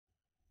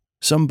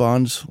Some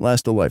bonds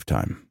last a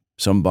lifetime.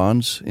 Some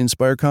bonds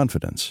inspire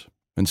confidence.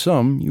 And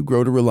some you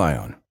grow to rely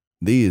on.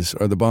 These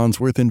are the bonds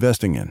worth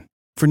investing in.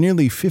 For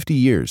nearly 50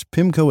 years,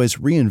 PIMCO has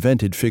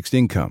reinvented fixed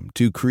income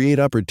to create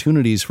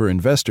opportunities for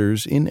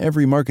investors in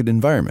every market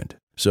environment.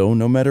 So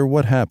no matter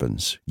what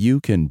happens, you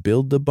can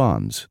build the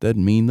bonds that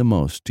mean the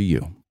most to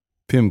you.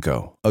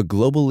 PIMCO, a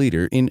global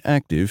leader in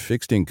active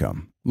fixed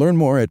income. Learn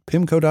more at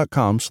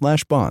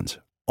pimco.com/bonds.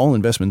 All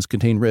investments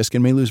contain risk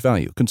and may lose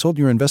value. Consult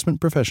your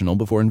investment professional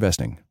before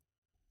investing.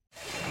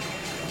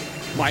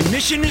 My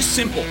mission is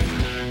simple: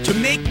 to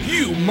make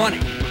you money.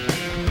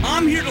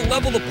 I'm here to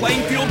level the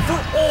playing field for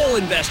all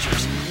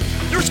investors.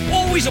 There's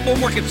always a bull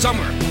market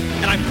somewhere,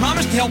 and I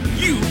promise to help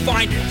you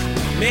find it.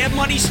 Mad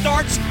Money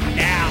starts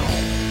now.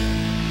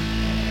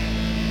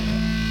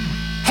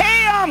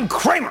 Hey, I'm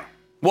Cramer.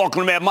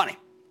 Welcome to Mad Money.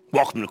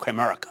 Welcome to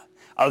Cramerica.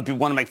 I hope you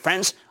want to make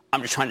friends.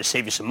 I'm just trying to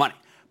save you some money.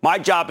 My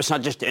job is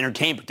not just to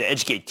entertain, but to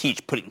educate,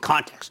 teach, put it in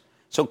context.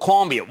 So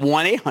call me at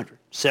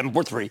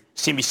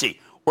 1-800-743-CNBC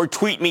or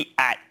tweet me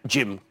at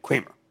Jim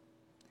Cramer.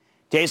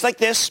 Days like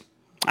this,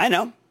 I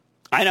know,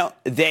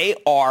 they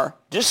are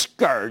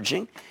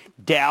discouraging.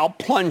 Dow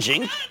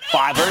plunging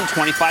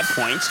 525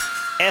 points.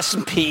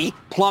 S&P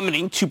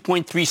plummeting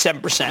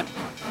 2.37%.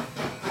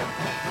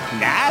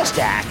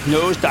 NASDAQ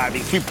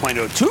nosediving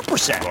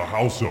 3.02%. The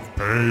house of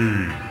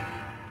pain.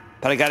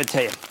 But I got to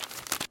tell you,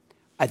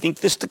 I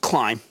think this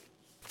decline's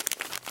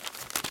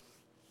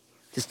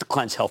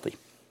healthy.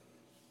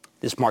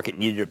 This market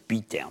needed a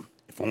beatdown,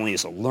 if only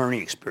as a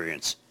learning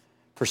experience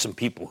for some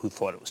people who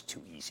thought it was too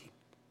easy.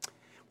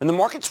 When the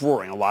market's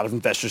roaring, a lot of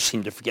investors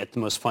seem to forget the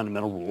most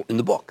fundamental rule in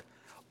the book.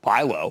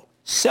 Buy low,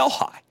 sell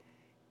high.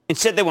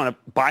 Instead, they want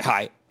to buy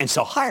high and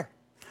sell higher.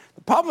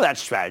 The problem with that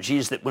strategy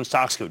is that when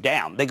stocks go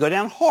down, they go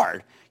down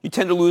hard. You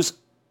tend to lose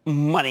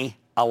money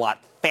a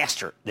lot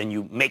faster than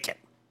you make it.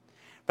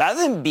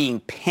 Rather than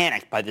being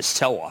panicked by this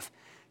sell-off,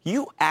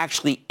 you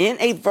actually, in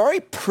a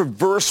very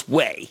perverse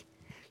way,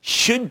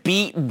 should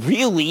be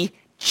really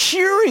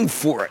cheering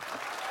for it.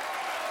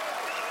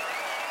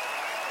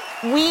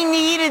 We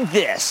needed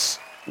this.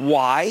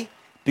 Why?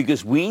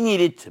 Because we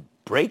needed to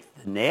break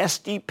the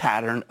nasty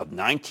pattern of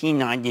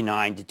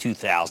 1999 to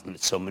 2000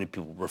 that so many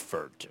people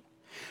referred to.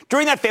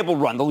 During that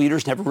fabled run, the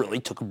leaders never really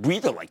took a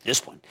breather like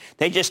this one.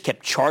 They just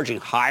kept charging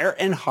higher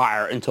and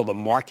higher until the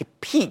market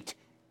peaked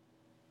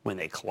when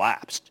they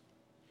collapsed.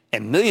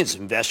 And millions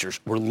of investors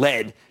were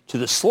led to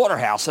the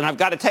slaughterhouse, and I've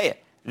got to tell you,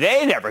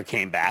 they never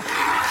came back.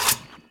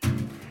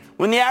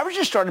 When the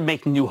averages started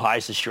making new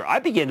highs this year, I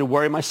began to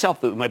worry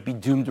myself that we might be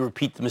doomed to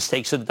repeat the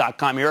mistakes of the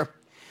dot-com era.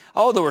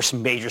 Oh, there were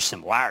some major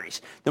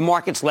similarities. The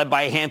market's led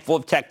by a handful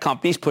of tech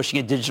companies pushing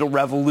a digital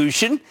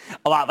revolution,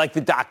 a lot like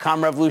the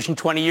dot-com revolution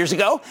 20 years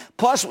ago.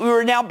 Plus,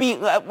 we're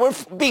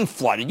being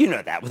flooded, you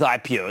know that, with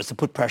IPOs to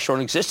put pressure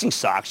on existing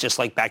stocks. Just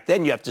like back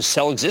then, you have to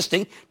sell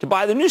existing to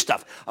buy the new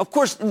stuff. Of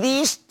course,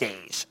 these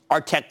days,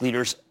 our tech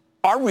leaders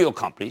are real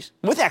companies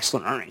with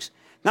excellent earnings,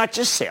 not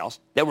just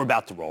sales that were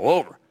about to roll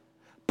over.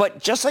 But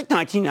just like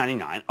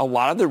 1999, a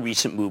lot of the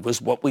recent move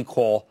was what we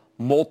call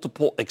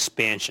multiple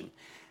expansion.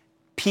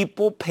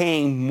 People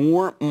paying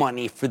more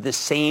money for the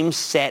same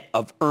set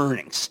of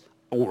earnings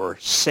or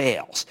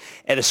sales.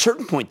 At a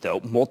certain point,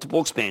 though,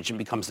 multiple expansion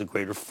becomes the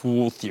greater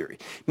fool theory,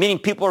 meaning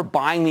people are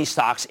buying these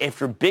stocks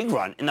after a big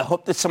run in the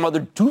hope that some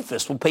other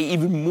doofus will pay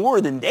even more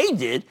than they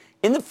did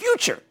in the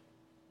future.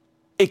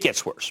 It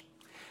gets worse.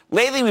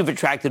 Lately, we've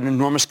attracted an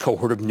enormous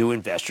cohort of new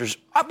investors,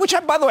 which,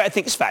 by the way, I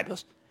think is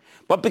fabulous.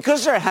 But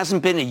because there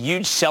hasn't been a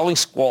huge selling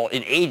squall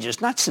in ages,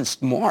 not since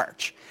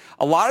March,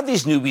 a lot of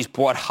these newbies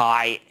bought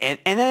high and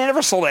they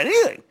never sold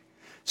anything.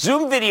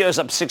 Zoom Video is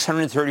up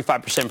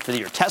 635% for the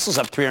year. Tesla's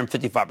up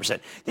 355%.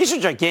 These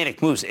are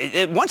gigantic moves,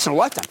 once in a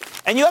lifetime.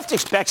 And you have to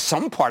expect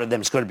some part of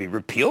them is going to be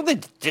repealed.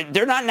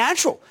 They're not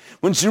natural.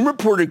 When Zoom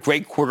reported a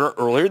great quarter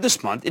earlier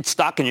this month, its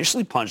stock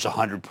initially plunged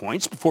 100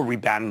 points before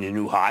rebounding to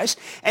new highs.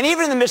 And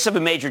even in the midst of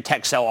a major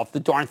tech sell-off, the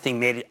darn thing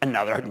made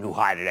another new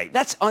high today.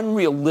 That's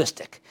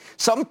unrealistic.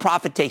 Some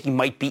profit-taking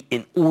might be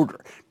in order,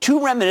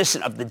 too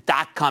reminiscent of the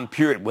dot-com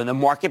period when the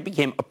market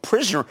became a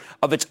prisoner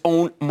of its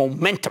own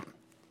momentum.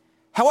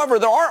 However,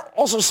 there are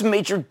also some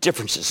major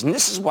differences, and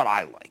this is what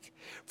I like.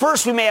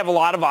 First, we may have a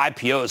lot of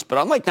IPOs, but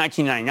unlike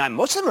 1999,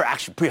 most of them are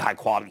actually pretty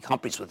high-quality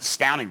companies with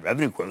astounding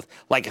revenue growth,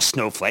 like a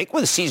Snowflake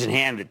with a seasoned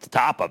hand at the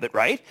top of it,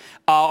 right?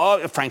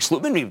 Frank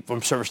Slootman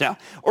from ServiceNow,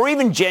 or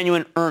even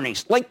genuine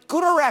earnings, like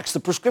GoodRx, the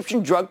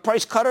prescription drug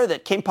price cutter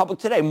that came public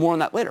today. More on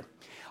that later.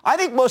 I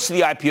think most of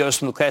the IPOs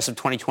from the class of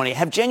 2020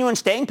 have genuine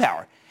staying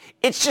power.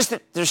 It's just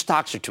that their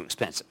stocks are too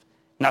expensive.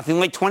 Nothing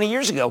like 20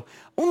 years ago.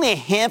 Only a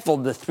handful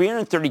of the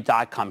 330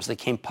 dot-coms that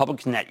came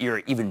public in that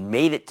year even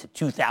made it to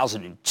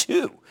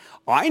 2002.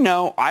 I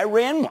know, I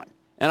ran one,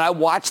 and I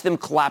watched them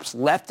collapse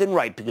left and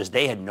right because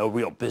they had no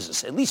real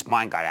business. At least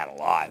mine got out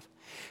alive.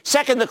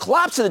 Second, the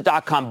collapse of the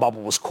dot-com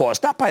bubble was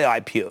caused not by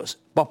IPOs,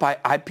 but by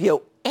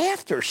IPO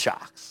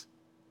aftershocks.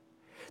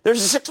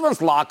 There's a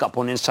 6-month lockup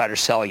on insider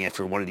selling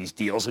after one of these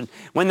deals. And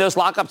when those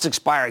lockups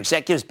expire,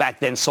 executives back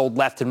then sold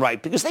left and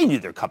right because they knew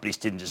their companies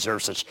didn't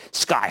deserve such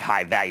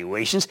sky-high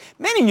valuations.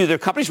 Many knew their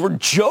companies were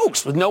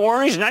jokes with no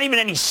earnings and not even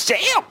any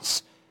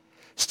sales.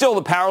 Still,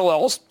 the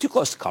parallels too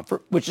close to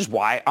comfort, which is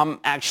why I'm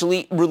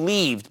actually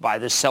relieved by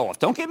this sell-off.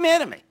 Don't get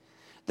mad at me.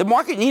 The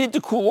market needed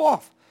to cool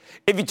off.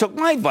 If you took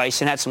my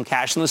advice and had some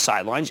cash on the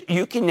sidelines,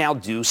 you can now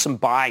do some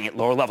buying at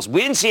lower levels.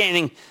 We didn't see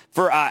anything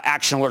for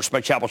action alerts by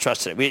Chapel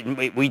Trust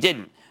today. We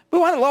didn't. We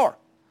went lower.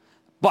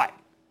 But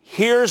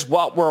here's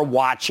what we're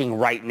watching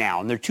right now.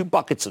 And there are two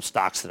buckets of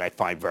stocks that I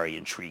find very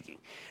intriguing.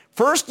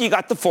 First, you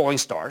got the falling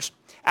stars.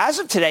 As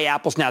of today,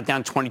 Apple's now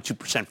down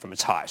 22% from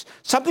its highs,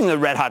 something the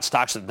red-hot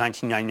stocks of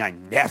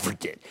 1999 never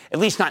did, at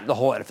least not in the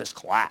whole edifice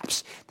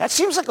collapse. That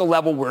seems like a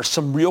level where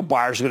some real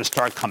buyers are going to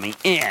start coming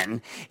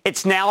in.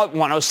 It's now at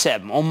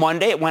 107. On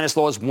Monday, it went as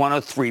low as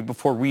 103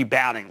 before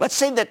rebounding. Let's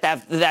say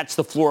that's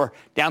the floor,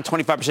 down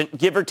 25%,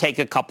 give or take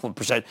a couple of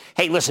percent.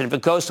 Hey, listen, if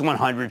it goes to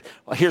 100,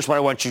 well, here's what I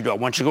want you to do. I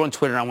want you to go on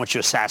Twitter, and I want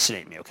you to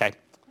assassinate me, okay?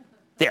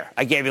 There,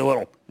 I gave you a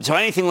little. So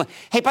anything,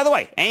 hey, by the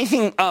way,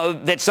 anything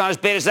that's not as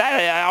bad as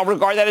that, I'll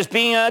regard that as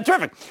being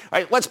terrific. All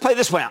right, let's play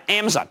this one out.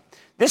 Amazon.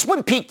 This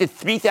one peaked at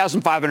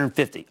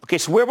 3,550. Okay,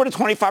 so where would a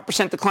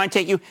 25% decline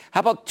take you?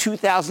 How about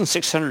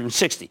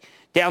 2,660?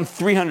 Down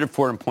 300,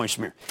 400 points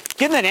from here.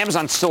 Given that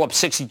Amazon's still up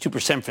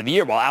 62% for the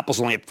year, while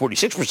Apple's only up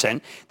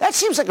 46%, that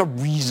seems like a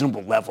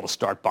reasonable level to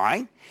start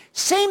buying.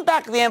 Same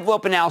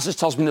back-of-the-envelope analysis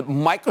tells me that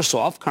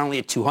Microsoft, currently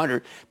at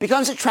 200,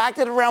 becomes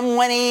attracted around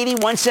 180,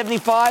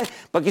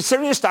 175. But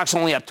considering the stock's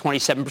only up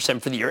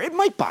 27% for the year, it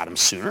might bottom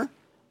sooner.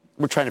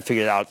 We're trying to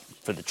figure it out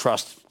for the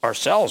trust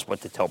ourselves,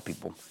 what to tell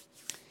people.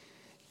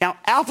 Now,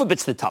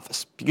 Alphabet's the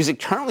toughest because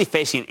it's currently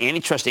facing an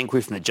antitrust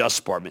inquiry from the Justice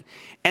Department.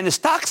 And the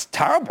stock's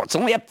terrible. It's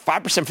only up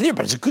 5% for the year,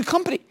 but it's a good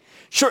company.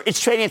 Sure, it's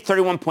trading at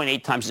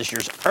 31.8 times this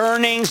year's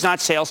earnings, not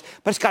sales,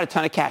 but it's got a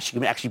ton of cash. You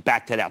can actually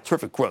back that out.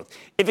 Terrific growth.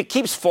 If it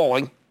keeps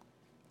falling,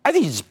 I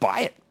think you just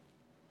buy it.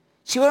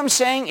 See what I'm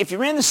saying? If you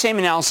ran the same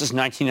analysis in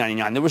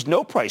 1999, there was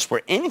no price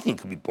where anything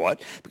could be bought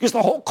because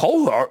the whole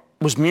cohort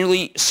was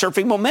merely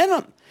surfing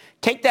momentum.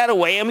 Take that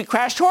away and we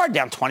crashed hard,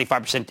 down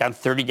 25%, down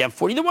 30, down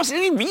 40. There wasn't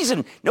any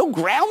reason, no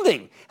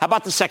grounding. How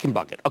about the second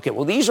bucket? Okay,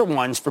 well, these are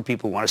ones for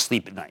people who want to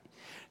sleep at night.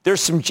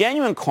 There's some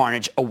genuine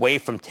carnage away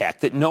from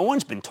tech that no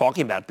one's been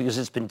talking about because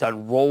it's been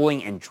done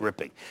rolling and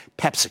dripping.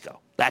 PepsiCo,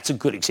 that's a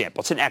good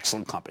example. It's an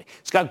excellent company.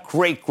 It's got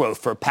great growth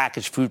for a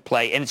packaged food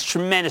play and it's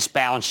tremendous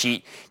balance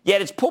sheet, yet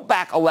it's pulled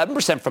back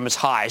 11% from its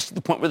highs to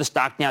the point where the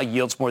stock now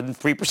yields more than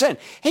 3%.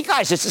 Hey,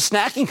 guys, it's a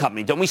snacking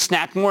company. Don't we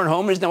snack more at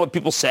home? Isn't that what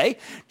people say?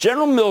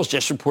 General Mills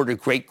just reported a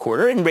great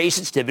quarter and raised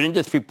its dividend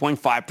to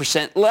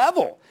 3.5%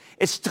 level.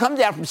 It's come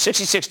down from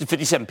 66 to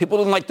 57. People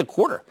didn't like the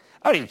quarter.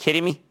 Oh, are you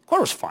kidding me? The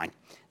quarter was fine.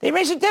 They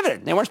raised a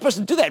dividend. They weren't supposed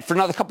to do that for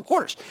another couple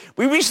quarters.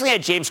 We recently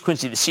had James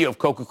Quincy, the CEO of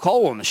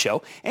Coca-Cola, on the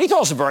show, and he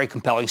told us a very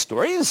compelling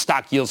story. The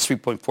stock yields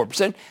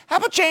 3.4%. How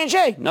about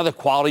J&J? Another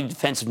quality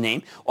defensive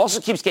name.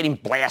 Also keeps getting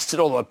blasted,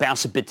 although it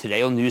bounced a bit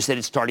today on news that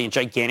it's starting a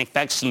gigantic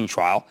vaccine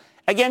trial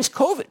against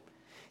COVID.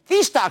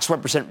 These stocks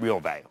represent real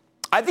value.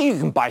 I think you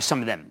can buy some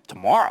of them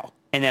tomorrow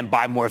and then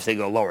buy more if they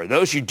go lower.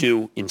 Those you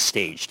do in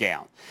stage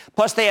down.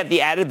 Plus, they have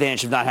the added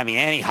advantage of not having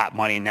any hot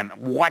money in them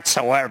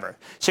whatsoever.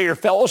 So your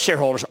fellow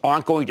shareholders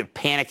aren't going to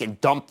panic and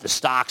dump the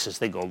stocks as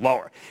they go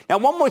lower. Now,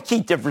 one more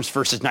key difference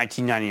versus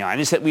 1999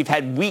 is that we've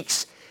had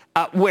weeks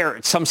where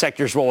some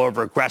sectors roll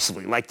over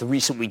aggressively, like the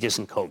recent weakness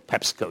in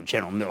PepsiCo,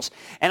 General Mills.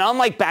 And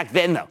unlike back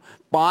then, though,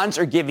 bonds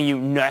are giving you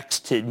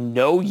next to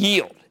no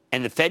yield.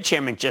 And the Fed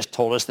chairman just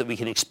told us that we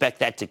can expect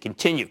that to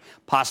continue,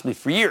 possibly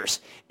for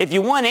years. If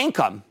you want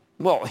income,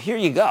 well, here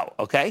you go,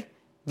 okay?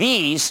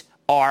 These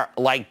are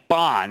like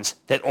bonds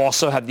that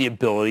also have the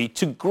ability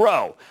to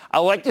grow. I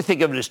like to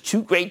think of it as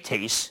two great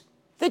tastes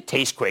that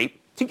taste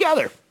great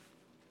together.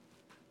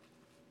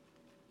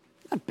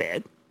 Not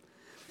bad.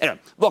 Anyway,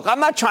 look, I'm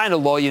not trying to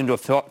lull you into a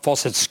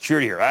false sense of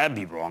security here. I'd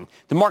be wrong.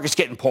 The market's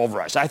getting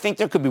pulverized. I think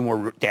there could be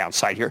more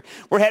downside here.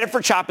 We're headed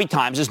for choppy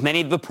times as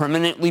many of the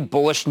permanently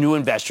bullish new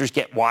investors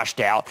get washed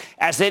out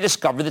as they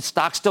discover that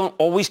stocks don't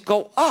always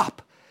go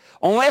up.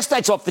 On last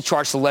night's Off the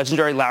Charts, the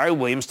legendary Larry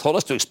Williams told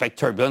us to expect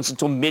turbulence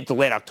until mid to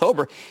late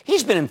October.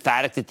 He's been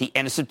emphatic that the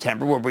end of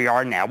September, where we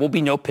are now, will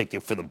be no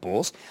picnic for the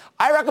bulls.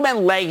 I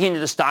recommend legging into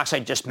the stocks I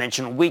just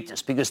mentioned on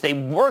weakness because they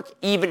work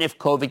even if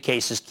COVID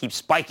cases keep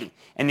spiking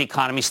and the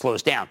economy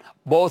slows down,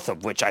 both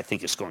of which I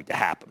think is going to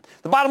happen.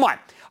 The bottom line,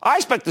 I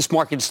expect this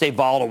market to stay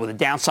volatile with a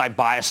downside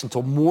bias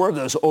until more of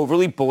those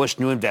overly bullish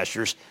new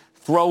investors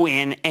throw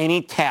in any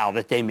towel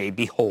that they may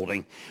be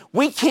holding.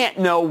 We can't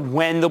know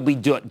when they'll be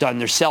done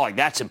their selling.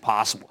 That's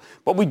impossible.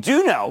 But we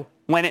do know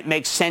when it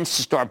makes sense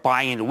to start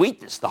buying into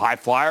weakness. The high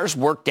flyers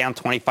work down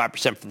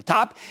 25% from the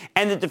top,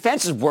 and the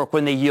defensives work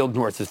when they yield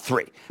north of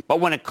 3. But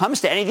when it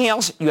comes to anything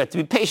else, you have to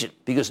be patient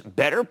because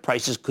better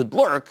prices could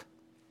lurk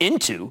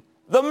into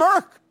the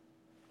murk.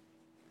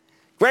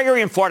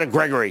 Gregory in Florida.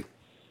 Gregory.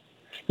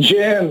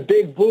 Jim,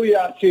 big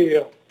booyah to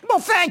you. Well,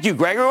 thank you,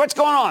 Gregory. What's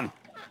going on?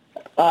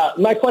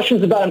 My question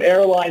is about an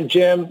airline,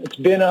 Jim. It's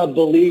been a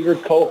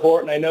beleaguered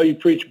cohort, and I know you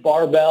preach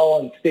barbell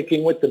and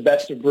sticking with the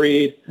best of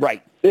breed.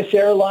 Right. This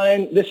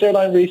airline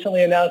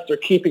recently announced they're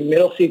keeping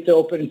middle seats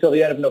open until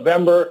the end of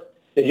November.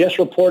 They just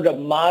reported a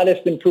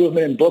modest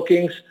improvement in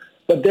bookings,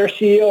 but their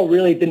CEO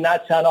really did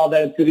not sound all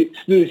that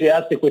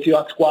enthusiastic with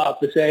Yuck Squawk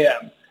this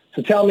AM.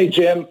 So tell me,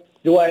 Jim,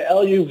 do I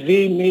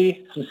LUV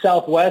me some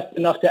Southwest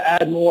enough to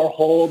add more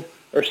hold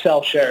or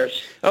sell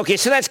shares? Okay,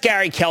 so that's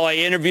Gary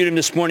Kelly. I interviewed him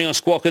this morning on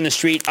Squawk on the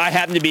Street. I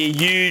happen to be a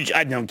huge,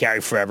 I've known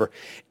Gary forever,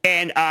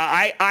 and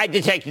I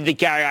detected that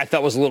Gary I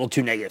thought was a little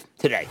too negative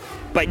today.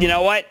 But you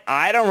know what?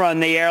 I don't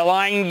run the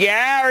airline.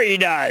 Gary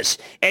does.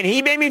 And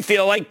he made me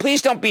feel like,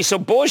 please don't be so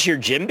bullish here,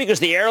 Jim, because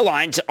the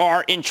airlines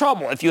are in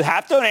trouble. If you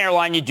have to own an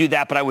airline, you do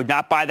that, but I would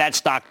not buy that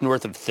stock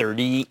north of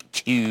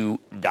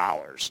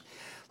 $32.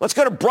 Let's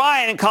go to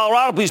Brian in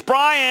Colorado, please.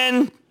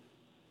 Brian.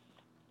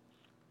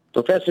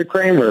 Professor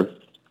Cramer,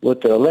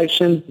 with the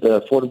election,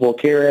 the Affordable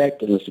Care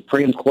Act, and the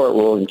Supreme Court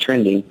ruling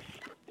trending,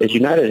 is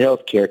United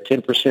Healthcare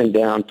 10%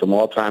 down from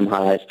all-time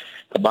highs,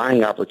 a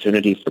buying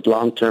opportunity for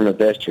long-term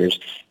investors,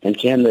 and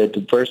can the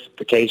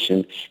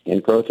diversification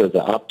and growth of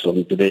the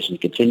Optum division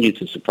continue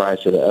to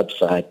surprise to the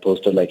upside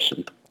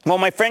post-election? Well,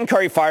 my friend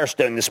Curry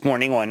Firestone this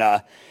morning on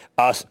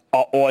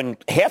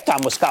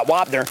halftime with Scott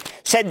Wapner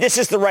said this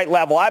is the right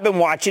level. I've been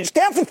watching. It's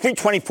down from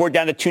 324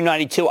 down to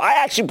 292.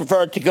 I actually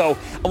prefer it to go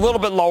a little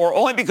bit lower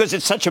only because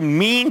it's such a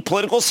mean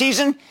political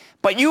season.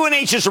 But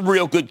UNH is a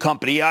real good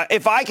company.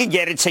 If I could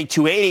get it, say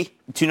 280,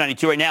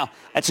 292 right now,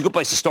 that's a good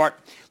place to start.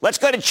 Let's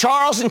go to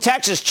Charles in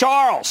Texas.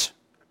 Charles.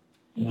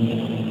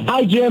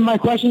 Hi, Jim. My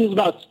question is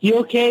about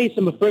Steelcase.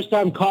 I'm a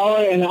first-time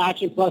caller and an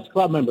Action Plus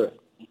Club member.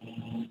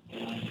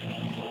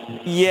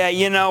 Yeah,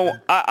 you know,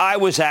 I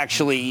was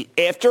actually,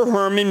 after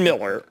Herman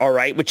Miller, all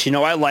right, which, you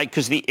know, I like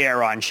because the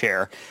Aeron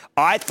share,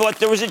 I thought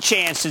there was a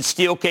chance that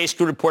Steelcase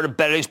could report a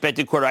better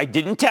expected quarter. I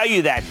didn't tell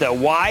you that, though.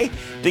 Why?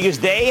 Because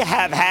Jimmy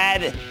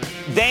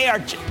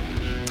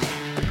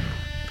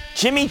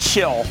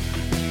Chill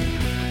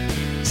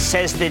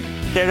says that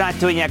they're not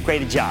doing that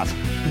great a job.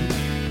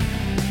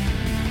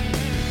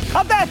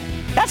 How that?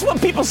 That's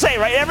what people say,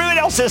 right? Everyone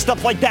else says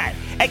stuff like that.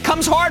 It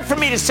comes hard for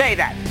me to say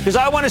that because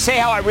I want to say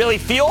how I really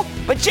feel.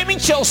 But Jimmy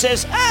Chill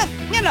says, not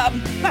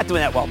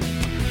doing that well.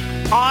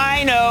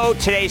 I know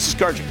today's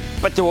discouraging,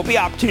 but there will be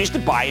opportunities to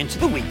buy into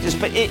the weakness.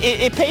 But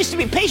it pays to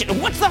be patient.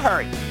 And what's the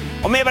hurry?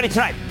 Well, maybe about it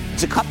tonight.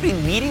 It's a company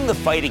leading the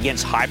fight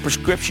against high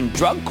prescription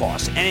drug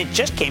costs, and it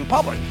just came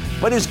public.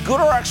 But is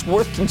GoodRx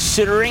worth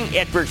considering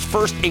after its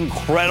first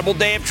incredible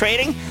day of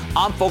trading?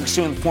 I'm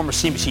focusing on the former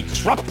CNBC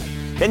disruptor.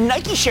 Then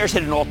Nike shares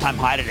hit an all-time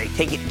high today,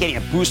 getting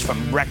a boost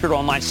from record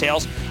online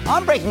sales.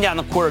 I'm breaking down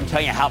the quarter and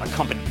telling you how the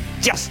company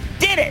just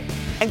did it.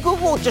 And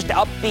Google just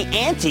upped the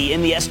ante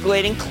in the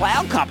escalating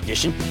cloud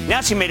competition,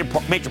 announcing a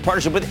major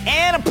partnership with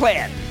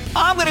Anaplan.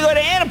 I'm going to go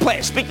to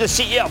Anaplan, speak to the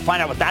CEO,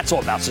 find out what that's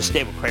all about. So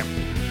stay with Cramer.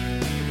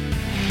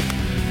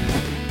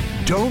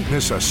 Don't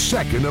miss a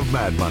second of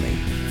Mad Money.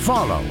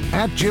 Follow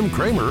 @Jim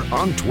Cramer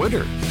on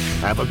Twitter.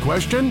 Have a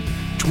question?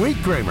 Tweet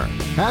Cramer.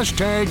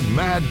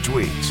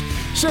 #MadTweets.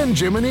 Send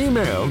Jim an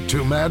email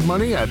to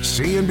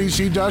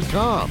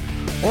madmoney@cnbc.com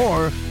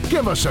or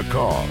give us a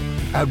call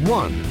at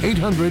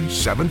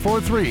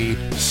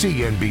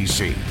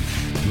 1-800-743-CNBC.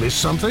 Miss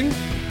something?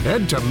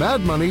 Head to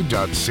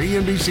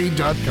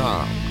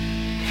madmoney.cnbc.com.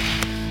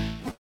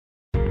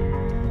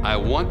 I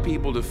want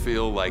people to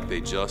feel like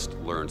they just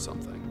learned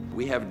something.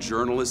 We have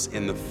journalists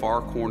in the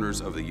far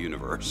corners of the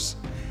universe.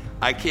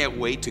 I can't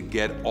wait to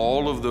get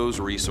all of those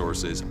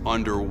resources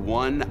under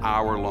 1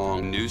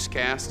 hour-long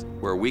newscast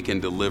where we can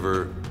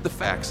deliver the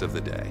facts of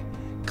the day,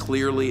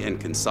 clearly and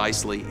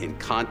concisely, in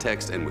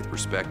context and with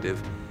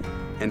perspective,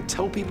 and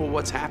tell people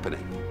what's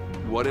happening,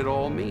 what it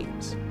all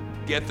means.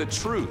 Get the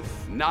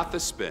truth, not the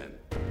spin.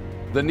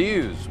 The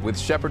News with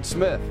Shepard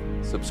Smith.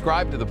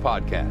 Subscribe to the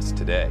podcast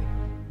today.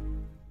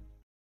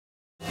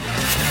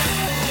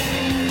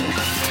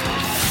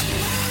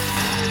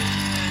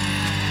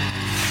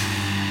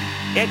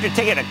 After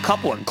taking a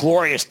couple of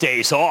glorious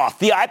days off,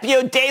 the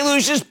IPO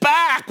deluge is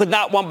back with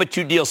not one but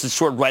two deals that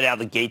soared right out of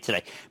the gate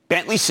today.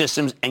 Bentley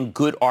Systems and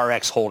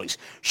GoodRx Holdings.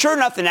 Sure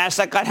enough, the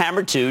Nasdaq got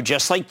hammered too,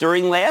 just like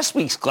during last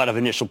week's glut of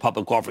initial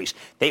public offerings.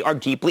 They are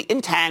deeply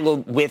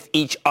entangled with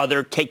each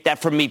other. Take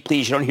that from me,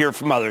 please. You don't hear it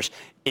from others.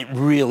 It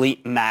really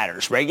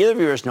matters. Regular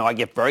viewers know I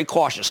get very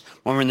cautious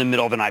when we're in the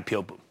middle of an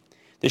IPO boom.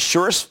 The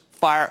surest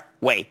fire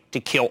way to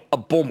kill a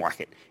bull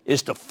market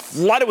is to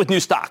flood it with new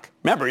stock.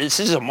 Remember, this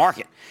is a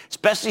market,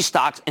 especially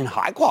stocks in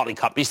high-quality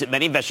companies that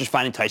many investors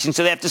find enticing,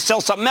 so they have to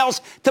sell something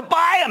else to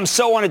buy them.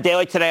 So on a day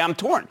like today, I'm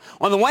torn.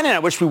 On the one hand, I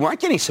wish we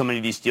weren't getting so many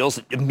of these deals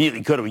that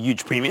immediately go to a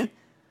huge premium.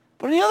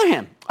 But on the other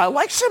hand, I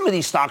like some of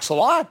these stocks a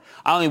lot.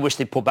 I only wish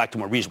they pulled back to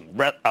more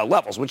reasonable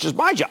levels, which is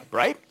my job,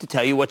 right, to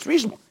tell you what's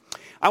reasonable.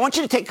 I want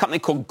you to take a company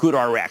called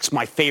GoodRx,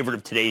 my favorite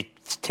of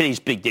today's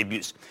big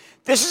debuts.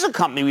 This is a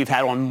company we've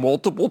had on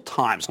multiple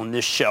times on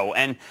this show,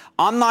 and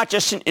I'm not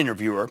just an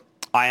interviewer.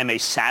 I am a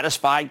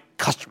satisfied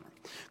customer.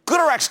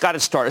 GoodRx got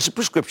its start as a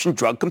prescription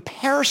drug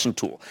comparison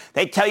tool.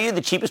 They tell you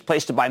the cheapest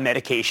place to buy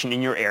medication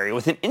in your area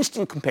with an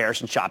instant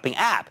comparison shopping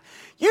app.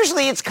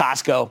 Usually it's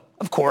Costco,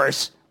 of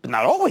course, but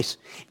not always.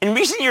 In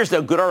recent years,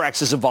 though, GoodRx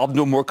has evolved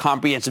into a more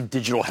comprehensive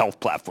digital health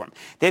platform.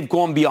 They've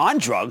gone beyond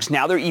drugs.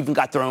 Now they've even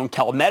got their own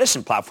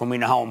telemedicine platform. We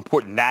know how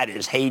important that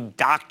is. Hey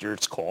Doctor,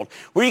 it's called,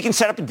 where you can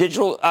set up a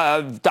digital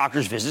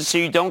doctor's visit so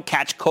you don't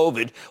catch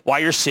COVID while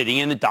you're sitting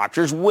in the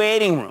doctor's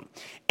waiting room.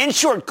 In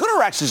short,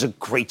 GoodRx is a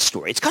great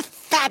story. It's got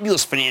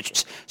fabulous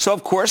financials. So,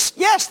 of course,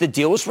 yes, the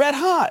deal was red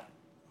hot.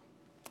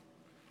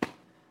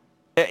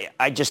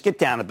 I just get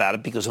down about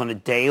it because on a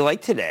day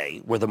like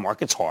today, where the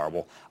market's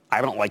horrible,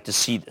 I don't like to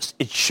see this.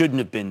 It shouldn't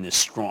have been this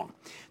strong.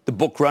 The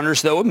book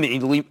runners, though,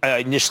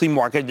 initially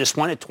marketed this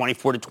one at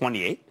 24 to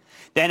 28,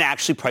 then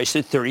actually priced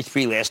at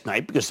 33 last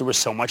night because there was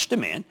so much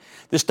demand.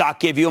 The stock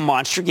gave you a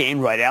monster gain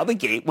right out of the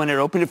gate. When it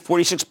opened at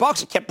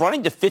 $46, it kept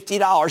running to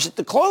 $50 at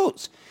the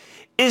close.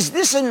 Is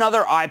this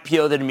another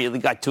IPO that immediately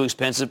got too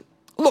expensive?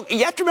 Look,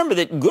 you have to remember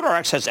that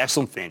GoodRx has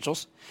excellent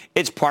financials.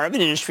 It's part of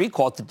an industry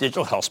called the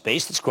digital health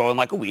space that's growing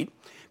like a weed.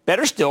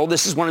 Better still,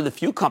 this is one of the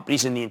few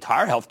companies in the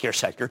entire healthcare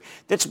sector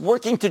that's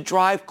working to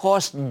drive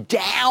costs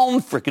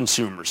down for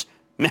consumers.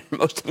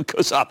 Most of it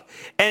goes up,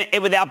 and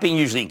without being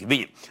usually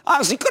inconvenient.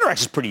 Honestly,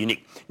 GoodRx is pretty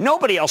unique.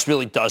 Nobody else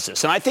really does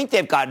this, and I think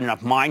they've gotten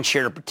enough mind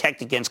share to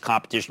protect against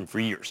competition for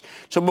years.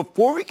 So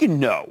before we can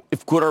know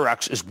if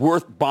GoodRx is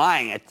worth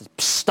buying at the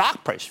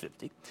stock price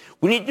 50,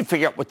 we need to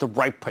figure out what the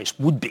right price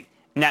would be,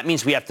 and that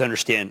means we have to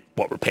understand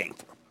what we're paying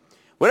for.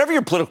 Whatever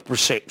your political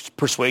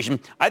persuasion,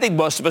 I think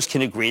most of us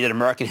can agree that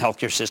American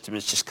healthcare system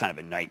is just kind of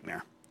a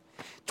nightmare.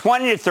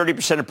 20 to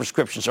 30% of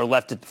prescriptions are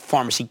left at the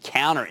pharmacy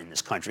counter in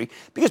this country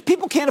because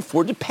people can't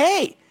afford to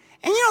pay.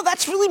 And,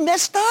 that's really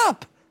messed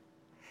up.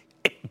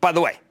 By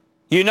the way,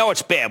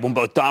 it's bad when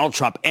both Donald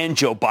Trump and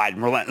Joe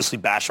Biden relentlessly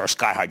bash our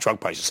sky-high drug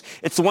prices.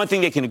 It's the one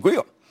thing they can agree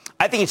on.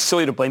 I think it's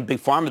silly to blame Big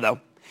Pharma,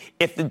 though.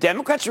 If the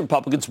Democrats and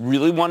Republicans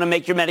really want to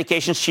make your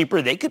medications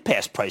cheaper, they could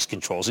pass price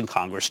controls in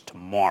Congress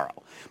tomorrow.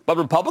 But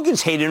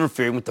Republicans hate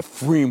interfering with the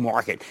free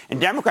market, and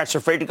Democrats are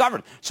afraid to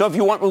govern. So if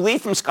you want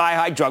relief from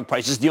sky-high drug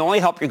prices, the only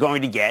help you're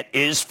going to get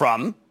is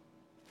from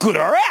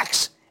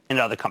GoodRx and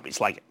other companies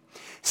like it.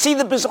 See,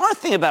 the bizarre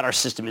thing about our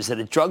system is that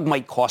a drug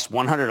might cost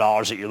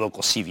 $100 at your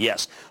local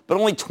CVS, but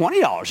only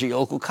 $20 at your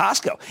local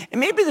Costco. And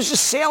maybe there's a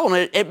sale on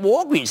it at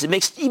Walgreens that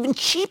makes it even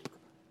cheaper.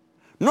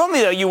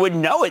 Normally, though, you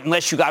wouldn't know it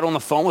unless you got on the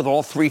phone with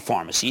all three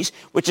pharmacies,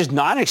 which is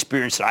not an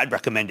experience that I'd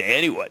recommend to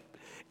anyone.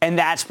 And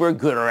that's where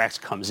GoodRx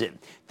comes in.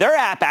 Their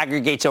app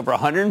aggregates over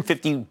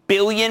 150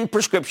 billion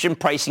prescription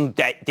pricing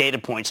data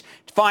points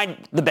to find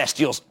the best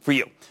deals for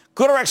you.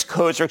 GoodRx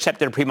codes are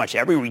accepted at pretty much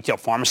every retail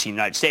pharmacy in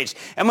the United States.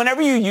 And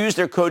whenever you use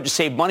their code to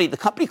save money, the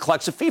company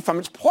collects a fee from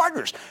its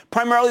partners,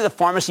 primarily the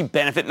pharmacy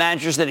benefit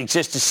managers that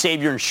exist to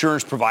save your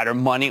insurance provider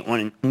money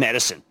on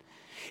medicine.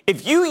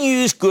 If you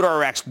use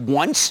GoodRx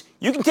once,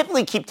 you can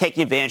typically keep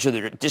taking advantage of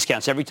their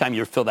discounts every time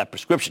you fill that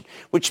prescription,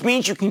 which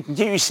means you can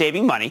continue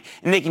saving money,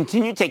 and they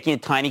continue taking a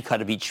tiny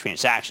cut of each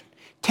transaction.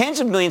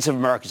 Tens of millions of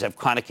Americans have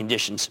chronic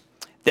conditions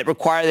that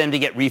require them to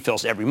get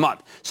refills every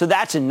month. So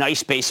that's a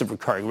nice base of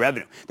recurring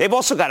revenue. They've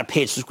also got a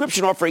paid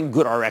subscription offering,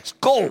 GoodRx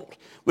Gold,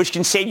 which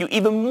can save you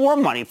even more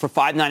money for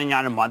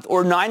 $5.99 a month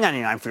or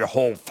 $9.99 for your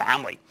whole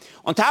family.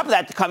 On top of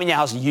that, the company now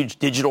has a huge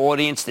digital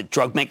audience that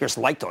drug makers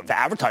like to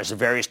advertise their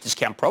various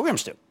discount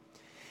programs to.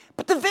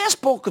 But the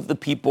vast bulk of the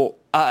people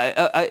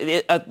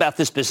about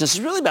this business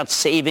is really about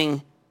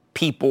saving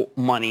people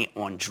money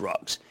on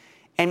drugs.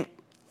 And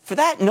for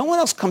that, no one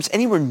else comes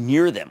anywhere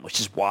near them, which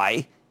is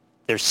why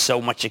there's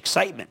so much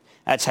excitement.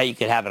 That's how you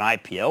could have an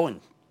IPO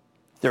and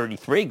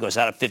 33 goes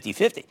out at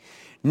 50-50.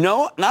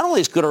 No, not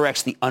only is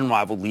GoodRx the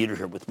unrivaled leader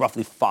here with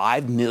roughly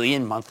 5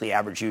 million monthly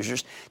average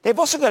users, they've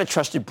also got a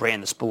trusted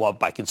brand that's beloved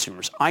by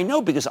consumers. I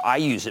know because I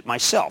use it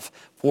myself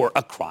for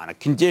a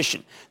chronic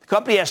condition. The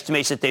company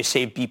estimates that they've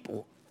saved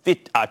people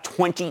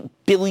 $20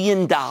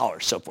 billion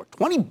so far,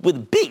 20 with a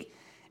B,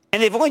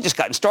 and they've only just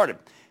gotten started.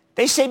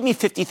 They saved me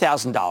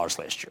 $50,000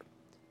 last year.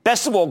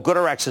 Best of all,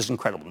 GoodRx has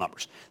incredible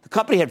numbers. The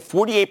company had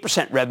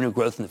 48% revenue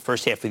growth in the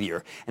first half of the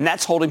year, and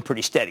that's holding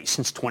pretty steady.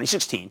 Since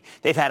 2016,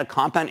 they've had a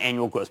compound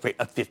annual growth rate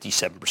of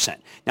 57%.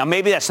 Now,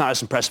 maybe that's not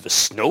as impressive as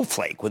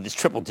Snowflake with its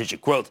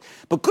triple-digit growth,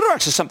 but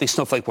GoodRx is something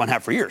Snowflake won't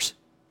have for years.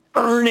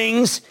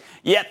 Earnings,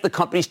 yet the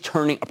company's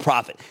turning a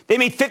profit. They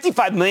made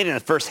 $55 million in the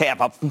first half,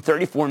 up from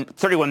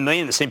 $31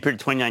 million in the same period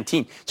of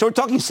 2019. So we're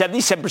talking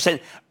 77%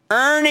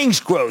 earnings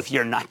growth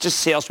here, not just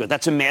sales growth.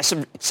 That's a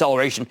massive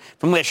acceleration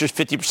from last year's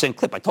 50%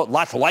 clip. I told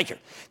lots to like it.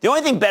 The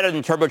only thing better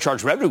than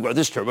turbocharged revenue growth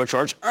is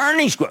turbocharged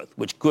earnings growth,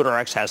 which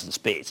GoodRx has in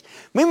spades.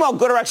 Meanwhile,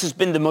 GoodRx has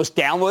been the most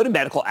downloaded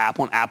medical app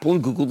on Apple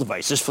and Google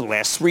devices for the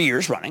last 3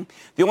 years running.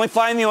 The only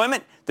fly in the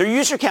ointment, their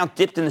user count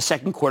dipped in the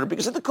second quarter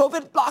because of the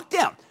COVID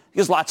lockdown,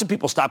 because lots of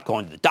people stopped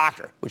going to the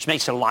doctor, which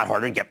makes it a lot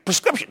harder to get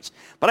prescriptions.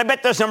 But I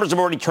bet those numbers have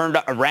already turned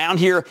around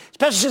here,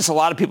 especially since a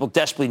lot of people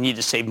desperately need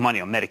to save money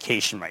on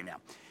medication right now.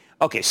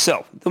 Okay,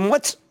 so then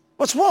what's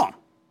wrong?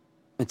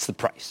 It's the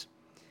price.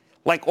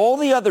 Like all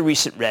the other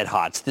recent red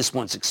hots, this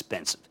one's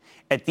expensive.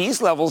 At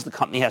these levels, the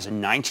company has a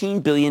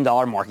 $19 billion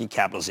market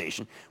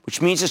capitalization,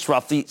 which means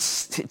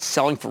it's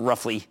selling for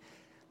roughly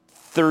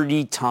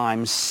 30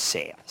 times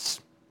sales.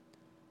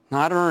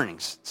 Not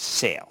earnings,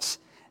 sales.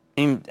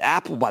 And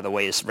Apple, by the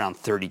way, is around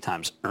 30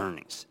 times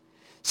earnings.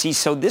 See,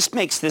 so this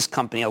makes this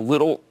company a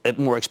little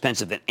more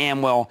expensive than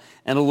Amwell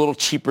and a little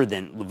cheaper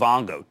than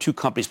Livongo, two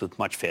companies with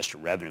much faster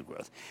revenue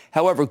growth.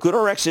 However,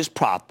 GoodRx is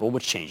profitable,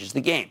 which changes the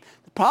game.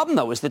 The problem,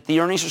 though, is that the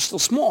earnings are still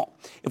small.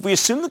 If we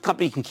assume the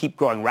company can keep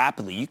growing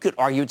rapidly, you could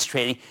argue it's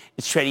trading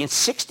at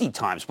 60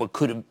 times what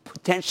could have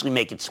potentially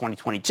make it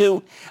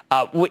 2022,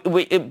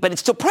 but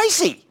it's still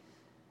pricey.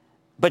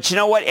 But you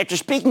know what? After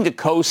speaking to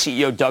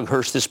co-CEO Doug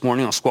Hirsch this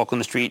morning on Squawk on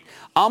the Street,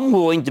 I'm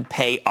willing to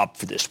pay up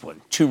for this one.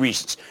 Two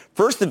reasons.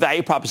 First, the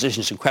value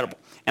proposition is incredible,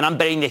 and I'm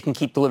betting they can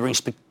keep delivering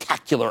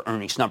spectacular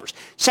earnings numbers.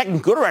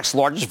 Second, GoodRx's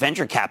largest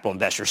venture capital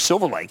investor,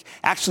 Silver Lake,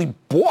 actually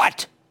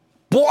bought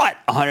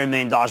 $100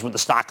 million worth of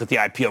stock at the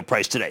IPO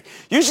price today.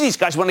 Usually these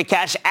guys want to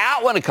cash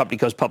out when a company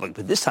goes public,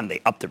 but this time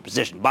they upped their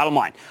position. Bottom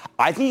line,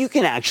 I think you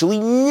can actually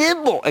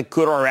nibble at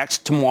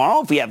GoodRx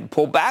tomorrow if we have a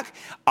pullback.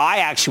 I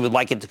actually would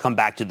like it to come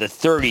back to the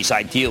 30s,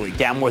 ideally,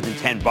 down more than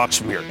 $10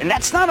 from here. And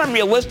that's not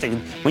unrealistic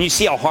when you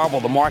see how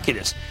horrible the market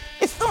is.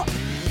 It's not.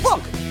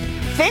 Look,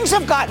 things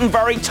have gotten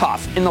very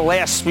tough in the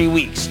last 3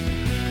 weeks.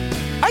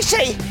 I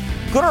say,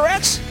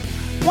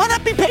 GoodRx, why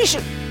not be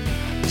patient?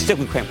 Stick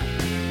with Cramer.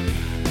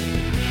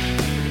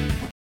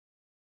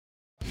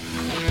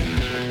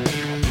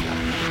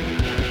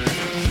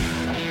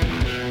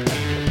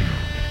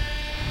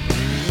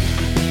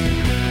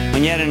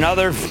 And yet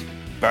another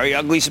very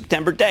ugly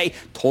September day.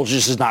 Told you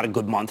this is not a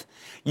good month.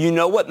 You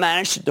know what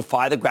managed to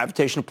defy the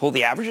gravitational pull of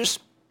the averages?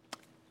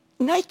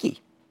 Nike.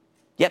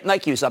 Yep,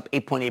 Nike was up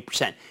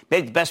 8.8%.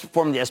 Made the best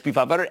performer in the S&P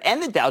 500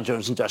 and the Dow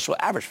Jones Industrial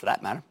Average, for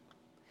that matter.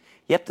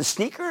 Yep, the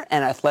sneaker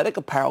and athletic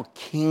apparel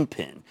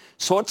kingpin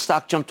saw its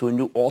stock jump to a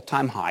new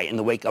all-time high in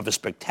the wake of a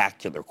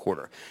spectacular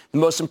quarter. The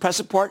most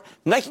impressive part,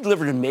 Nike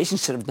delivered an amazing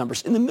set of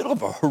numbers in the middle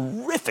of a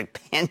horrific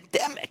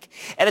pandemic.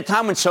 At a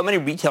time when so many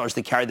retailers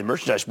that carry the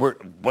merchandise were,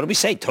 what do we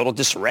say, total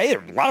disarray. A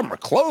lot of them are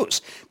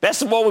closed.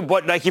 Best of all, we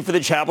bought Nike for the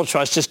Charitable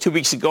Trust just 2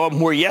 weeks ago and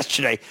more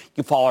yesterday. You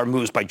can follow our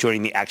moves by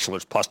joining the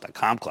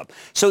ActionAlertsPlus.com club.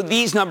 So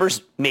these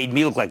numbers made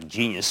me look like a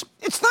genius.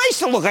 It's nice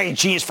to look like a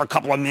genius for a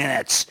couple of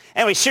minutes.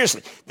 Anyway,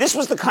 seriously, this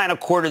was the kind of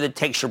quarter that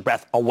takes your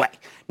breath away.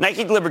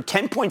 Nike delivered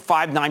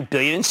 $10.59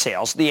 billion in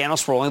sales. The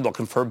analysts were only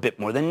looking for a bit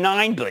more than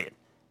 $9 billion.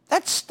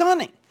 That's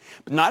stunning.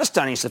 But not as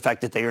stunning as the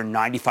fact that they earned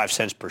 95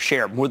 cents per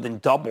share, more than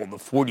double the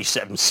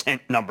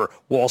 47-cent number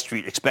Wall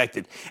Street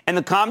expected. And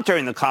the commentary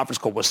in the conference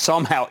call was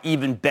somehow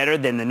even better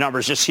than the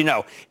numbers. Just so you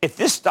know, if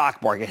this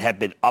stock market had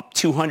been up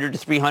 200 to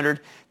 300,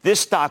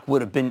 this stock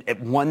would have been at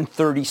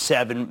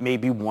 137,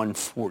 maybe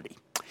 140.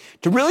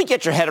 To really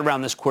get your head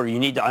around this quarter, you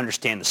need to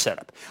understand the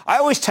setup. I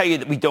always tell you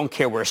that we don't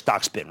care where a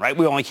stock's been, right?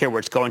 We only care where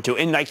it's going to,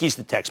 and Nike's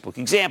the textbook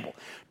example.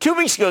 2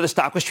 weeks ago, the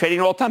stock was trading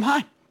at an all-time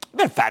high. It's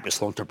been a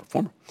fabulous long-term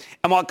performer.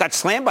 And while it got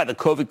slammed by the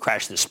COVID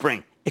crash this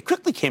spring, it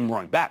quickly came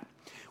roaring back.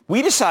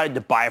 We decided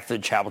to buy it for the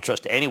Charitable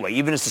Trust anyway,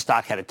 even as the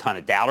stock had a ton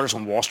of doubters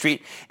on Wall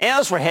Street.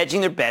 Analysts were hedging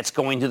their bets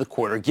going into the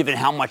quarter, given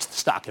how much the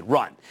stock had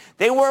run.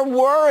 They were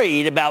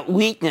worried about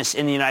weakness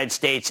in the United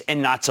States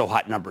and not so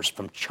hot numbers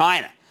from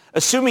China.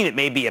 Assuming that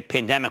maybe a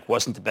pandemic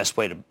wasn't the best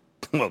way to,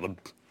 well,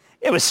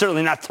 it was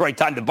certainly not the right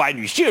time to buy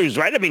new shoes,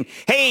 right? I mean,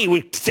 hey,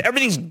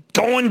 everything's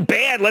going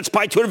bad. Let's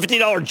buy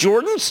 $250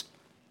 Jordans.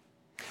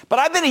 But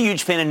I've been a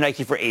huge fan of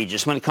Nike for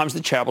ages. When it comes to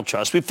the Charitable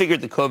Trust, we figured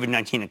the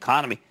COVID-19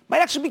 economy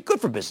might actually be good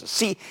for business.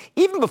 See,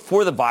 even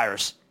before the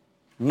virus,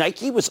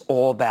 Nike was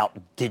all about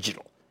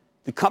digital.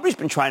 The company's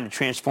been trying to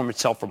transform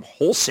itself from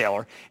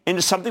wholesaler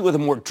into something with a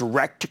more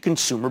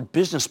direct-to-consumer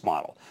business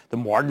model. The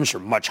margins are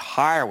much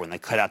higher when they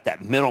cut out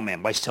that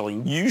middleman by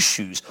selling used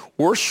shoes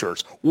or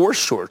shirts or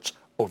shorts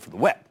over the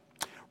web.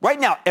 Right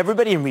now,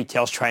 everybody in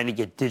retail is trying to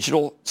get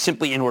digital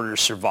simply in order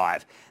to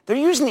survive. They're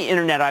using the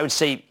internet, I would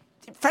say,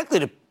 frankly,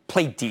 to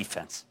play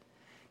defense.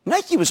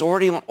 Nike was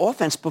already on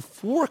offense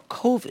before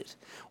COVID.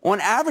 On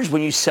average,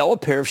 when you sell a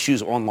pair of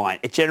shoes online,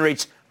 it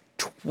generates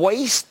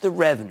twice the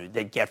revenue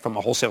they get from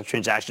a wholesale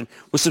transaction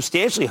with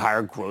substantially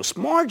higher gross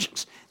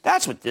margins.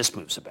 That's what this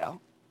move's about.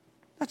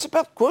 That's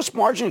about gross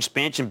margin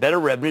expansion, better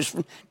revenues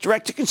from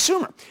direct to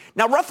consumer.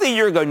 Now, roughly a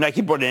year ago,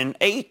 Nike brought in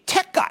a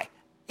tech guy.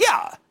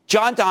 Yeah,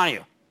 John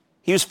Donahue.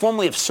 He was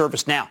formerly of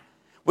ServiceNow,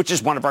 which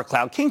is one of our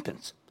cloud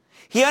kingpins.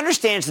 He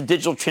understands the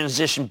digital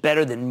transition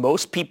better than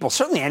most people,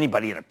 certainly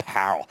anybody in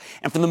apparel.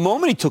 And from the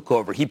moment he took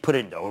over, he put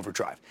it into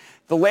overdrive.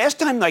 The last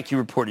time Nike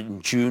reported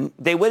in June,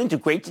 they went into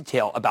great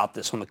detail about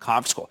this on the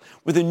conference call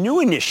with a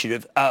new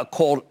initiative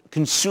called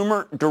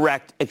Consumer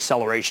Direct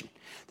Acceleration.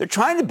 They're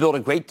trying to build a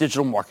great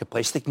digital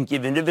marketplace that can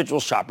give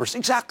individual shoppers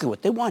exactly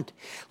what they want.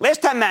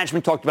 Last time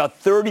management talked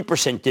about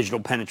 30%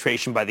 digital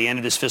penetration by the end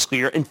of this fiscal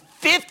year and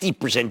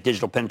 50%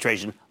 digital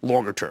penetration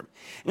longer term.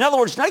 In other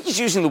words, Nike's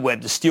using the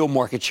web to steal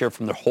market share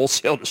from their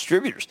wholesale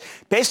distributors.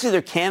 Basically,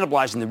 they're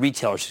cannibalizing the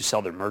retailers who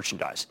sell their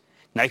merchandise.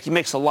 Nike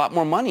makes a lot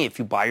more money if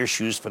you buy your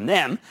shoes from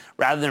them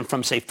rather than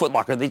from, say, Foot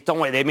Locker.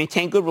 They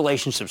maintain good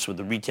relationships with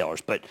the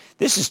retailers, but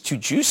this is too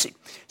juicy.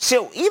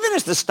 So even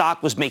as the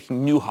stock was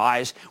making new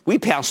highs, we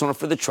pounced on it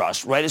for the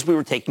trust right as we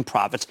were taking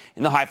profits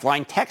in the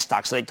high-flying tech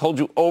stocks that I told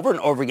you over and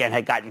over again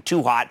had gotten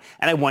too hot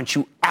and I want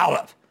you out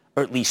of,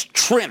 or at least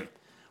trim.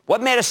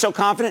 What made us so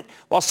confident?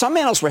 While some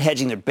analysts were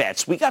hedging their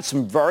bets, we got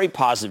some very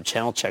positive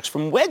channel checks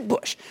from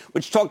Wedbush,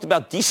 which talked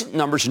about decent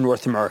numbers in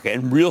North America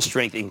and real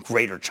strength in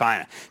Greater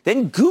China.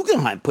 Then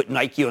Guggenheim put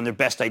Nike on their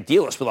best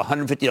idea list with a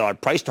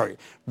 $150 price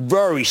target.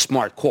 Very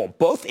smart call.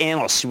 Both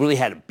analysts really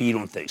had a beat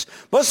on things.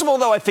 Most of all,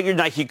 though, I figured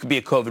Nike could be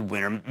a COVID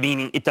winner,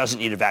 meaning it doesn't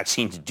need a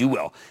vaccine to do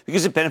well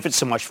because it benefits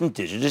so much from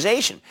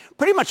digitization.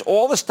 Pretty much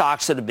all the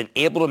stocks that have been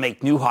able to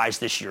make new highs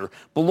this year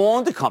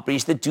belong to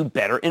companies that do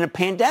better in a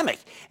pandemic.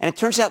 And it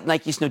turns out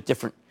Nike's no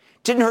different.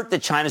 Didn't hurt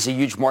that China's a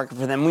huge market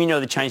for them. We know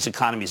the Chinese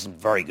economy is in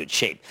very good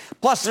shape.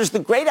 Plus, there's the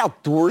great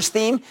outdoors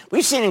theme.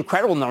 We've seen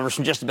incredible numbers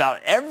from just about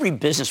every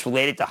business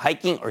related to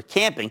hiking or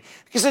camping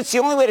because it's the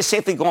only way to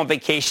safely go on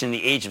vacation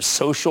in the age of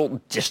social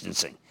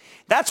distancing.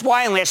 That's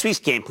why in last week's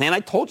game plan, I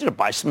told you to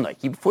buy some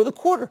Nike before the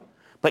quarter.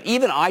 But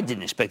even I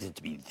didn't expect it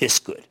to be this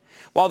good.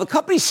 While the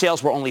company's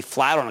sales were only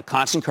flat on a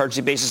constant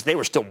currency basis, they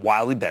were still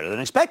wildly better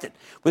than expected,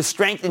 with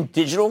strength in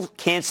digital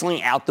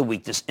canceling out the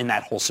weakness in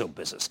that wholesale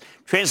business.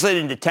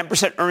 Translated into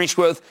 10% earnings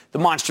growth, the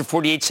monster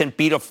 48-cent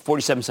beat off a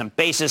 47-cent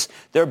basis.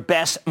 Their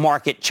best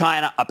market,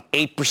 China, up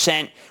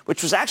 8%,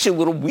 which was actually a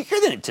little weaker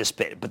than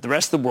anticipated, but the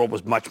rest of the world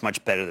was much,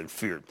 much better than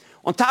feared.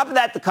 On top of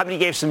that, the company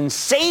gave some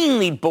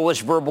insanely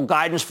bullish verbal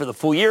guidance for the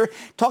full year,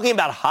 talking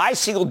about high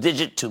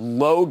single-digit to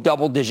low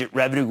double-digit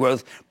revenue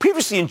growth.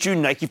 Previously in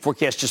June, Nike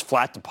forecast just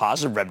flat to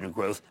positive revenue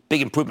growth.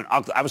 Big improvement.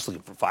 I was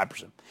looking for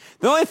 5%.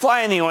 The only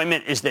fly in the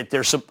ointment is that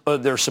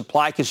they're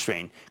supply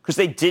constrained because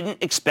they didn't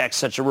expect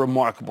such a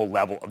remarkable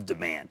level of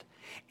demand.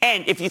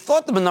 And if you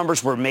thought the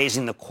numbers were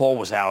amazing, the call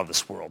was out of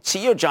this world.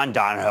 CEO John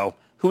Donahoe,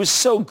 who is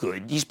so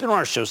good, he's been on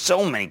our show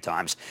so many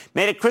times,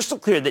 made it crystal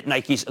clear that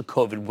Nike's a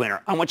COVID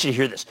winner. I want you to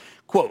hear this.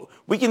 Quote,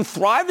 "We can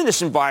thrive in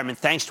this environment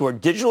thanks to our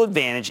digital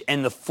advantage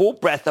and the full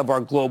breadth of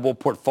our global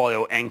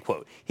portfolio," end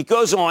quote. He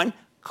goes on,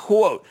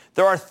 quote,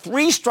 "There are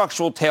three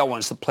structural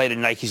tailwinds that play to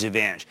Nike's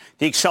advantage.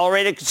 The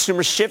accelerated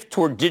consumer shift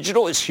toward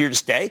digital is here to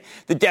stay.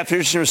 The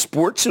definition of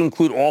sports to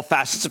include all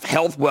facets of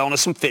health,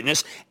 wellness, and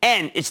fitness.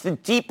 And it's the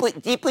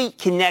deeply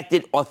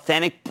connected,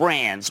 authentic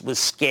brands with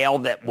scale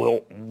that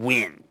will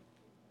win,"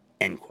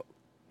 end quote.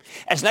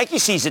 As Nike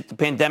sees it, the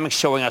pandemic's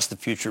showing us the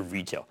future of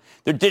retail.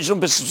 Their digital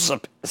business was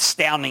up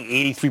astounding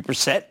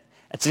 83%.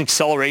 That's an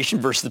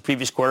acceleration versus the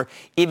previous quarter,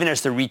 even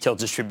as their retail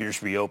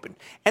distributors reopen.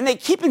 And they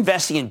keep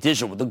investing in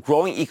digital with a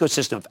growing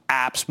ecosystem of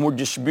apps, more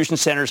distribution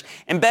centers,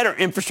 and better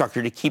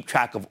infrastructure to keep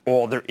track of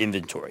all their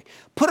inventory.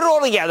 Put it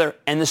all together,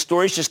 and the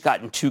story's just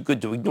gotten too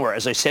good to ignore,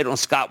 as I said on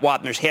Scott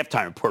Wapner's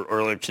halftime report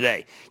earlier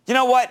today. You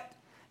know what?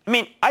 I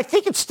mean, I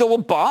think it's still a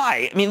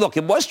buy. I mean, look,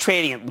 it was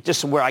trading,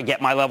 just where I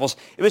get my levels,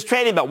 it was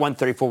trading about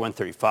 134,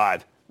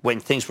 135 when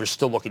things were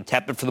still looking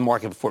tepid for the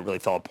market before it really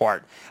fell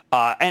apart.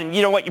 And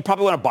you know what? You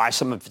probably want to buy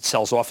some if it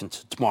sells off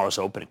into tomorrow's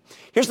opening.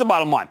 Here's the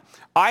bottom line.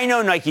 I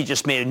know Nike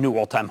just made a new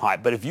all-time high,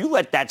 but if you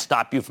let that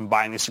stop you from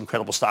buying this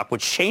incredible stock,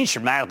 which changed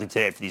dramatically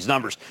today for these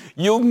numbers,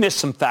 you'll miss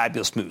some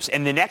fabulous moves.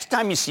 And the next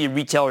time you see a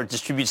retailer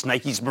distributes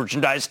Nike's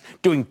merchandise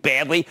doing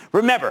badly,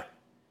 remember,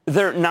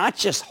 they're not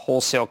just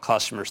wholesale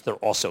customers, they're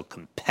also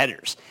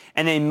competitors.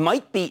 And they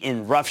might be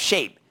in rough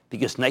shape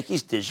because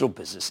Nike's digital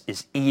business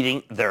is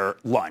eating their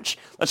lunch.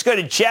 Let's go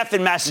to Jeff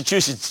in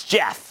Massachusetts.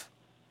 Jeff.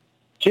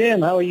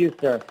 Jim, how are you,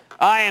 sir?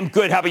 I am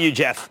good. How about you,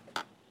 Jeff?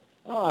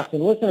 Awesome.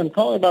 Listen, I'm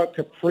calling about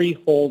Capri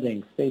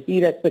Holdings. They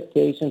beat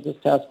expectations this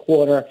past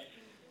quarter.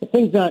 The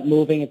thing's not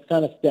moving. It's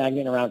kind of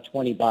stagnant around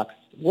 $20.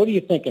 What are you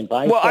thinking?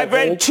 Well, I've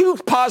read two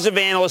positive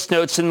analyst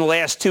notes in the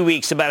last 2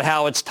 weeks about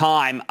how it's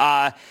time.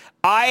 I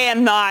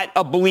am not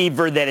a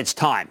believer that it's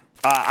time.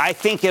 I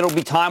think it'll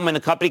be time when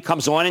the company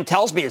comes on and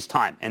tells me it's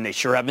time, and they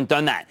sure haven't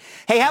done that.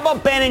 Hey, how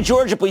about Ben in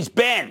Georgia, please?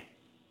 Ben.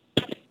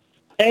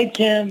 Hey,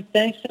 Jim.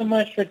 Thanks so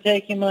much for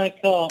taking my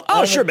call.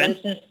 Oh, sure, Ben.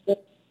 I'm a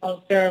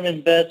long-term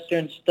investor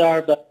in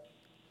Starbucks.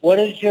 What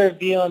is your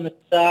view on the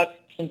stock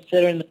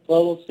considering the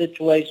global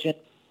situation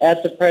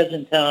at the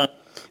present time?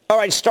 All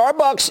right,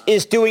 Starbucks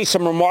is doing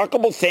some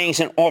remarkable things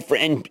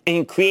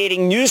and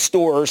creating new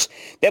stores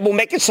that will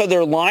make it so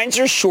their lines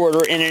are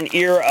shorter in an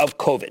era of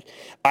COVID.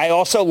 I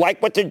also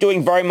like what they're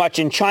doing very much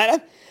in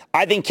China.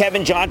 I think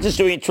Kevin Johnson's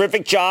doing a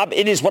terrific job.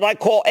 It is what I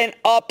call an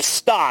up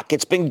stock.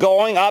 It's been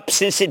going up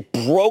since it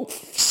broke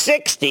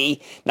 60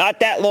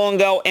 not that long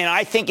ago, and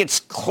I think it's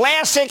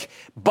classic,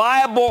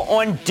 buyable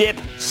on dip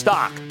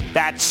stock.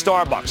 That's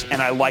Starbucks,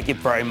 and I like it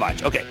very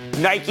much. Okay,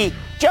 Nike,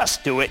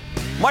 just do it.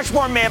 Much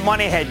more Mad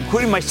Money ahead,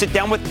 including my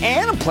sit-down with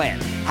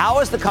Anaplan. How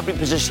is the company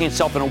positioning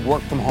itself in a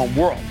work-from-home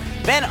world?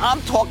 Then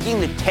I'm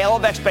talking the tale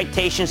of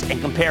expectations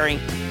and comparing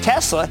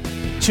Tesla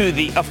to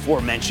the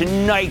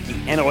aforementioned Nike.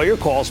 And all your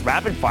calls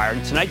rapid fire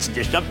in tonight's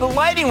edition of the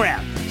Lightning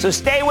Round. So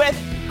stay with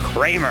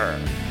Cramer.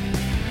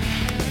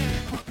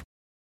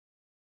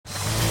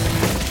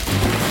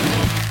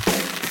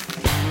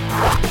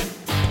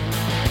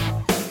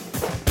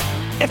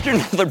 After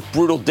another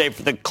brutal day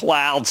for the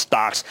cloud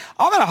stocks,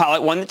 I'm going to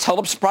highlight one that's held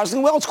up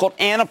surprisingly well. It's called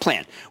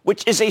Anaplan,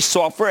 which is a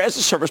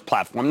software-as-a-service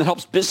platform that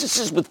helps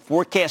businesses with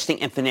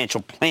forecasting and financial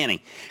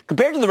planning.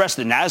 Compared to the rest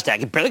of the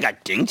NASDAQ, it barely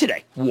got dinged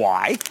today.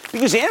 Why?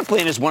 Because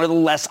Anaplan is one of the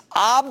less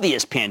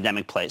obvious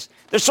pandemic plays.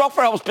 Their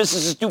software helps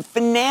businesses do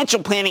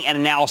financial planning and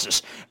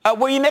analysis,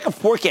 where you make a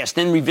forecast,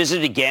 then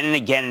revisit it again and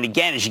again and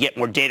again as you get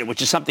more data,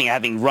 which is something,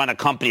 having run a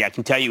company, I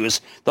can tell you is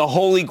the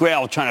holy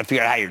grail of trying to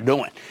figure out how you're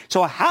doing.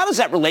 So how does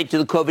that relate to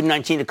the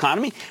COVID-19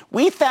 economy?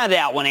 We found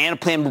out when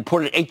Anaplan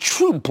reported a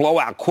true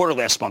blowout quarter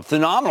last month,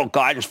 phenomenal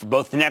guidance for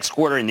both the next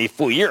quarter and the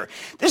full year.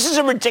 This is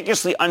a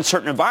ridiculously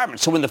uncertain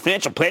environment. So when the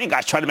financial planning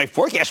guys try to make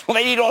forecasts, well,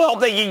 they need all the help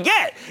they can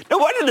get. No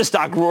wonder the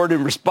stock roared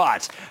in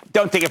response.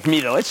 Don't take it from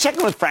me, though. Let's check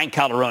in with Frank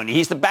Calderoni.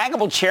 He's the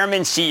bankable chairman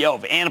and CEO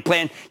of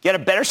Anaplan. Get a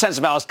better sense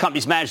of how his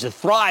company's managed to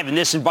thrive in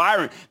this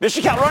environment.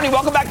 Mr. Calderoni,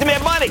 welcome back to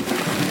Mad Money.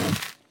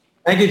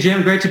 Thank you,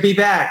 Jim. Great to be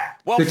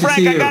back. Well, Good Frank,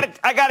 to see you.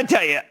 I got to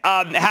tell you,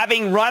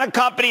 having run a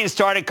company and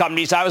started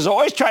companies, I was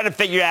always trying to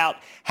figure out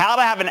how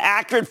to have an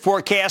accurate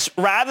forecast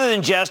rather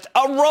than just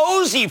a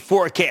rosy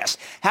forecast.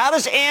 How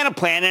does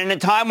Anaplan, in a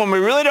time when we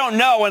really don't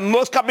know and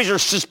most companies are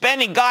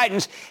suspending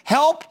guidance,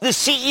 help the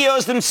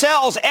CEOs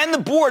themselves and the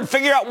board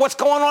figure out what's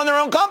going on in their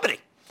own company?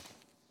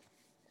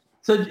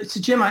 So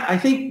Jim, I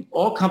think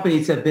all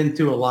companies have been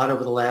through a lot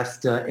over the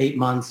last 8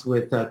 months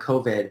with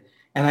COVID.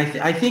 And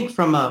I think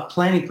from a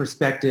planning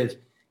perspective,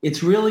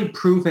 it's really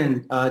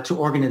proven to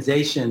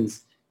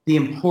organizations the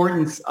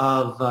importance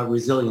of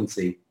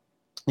resiliency.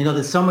 You know,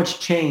 there's so much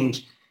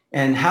change,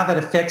 and how that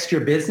affects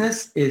your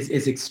business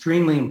is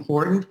extremely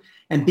important.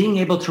 And being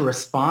able to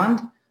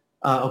respond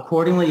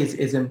accordingly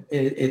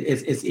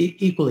is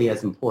equally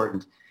as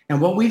important.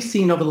 And what we've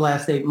seen over the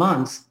last 8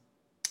 months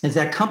is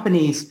that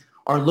companies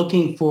are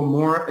looking for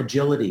more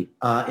agility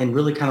and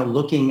really kind of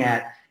looking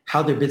at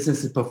how their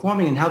business is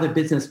performing and how their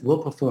business will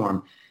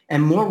perform,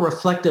 and more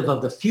reflective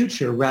of the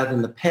future rather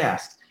than the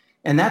past.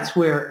 And that's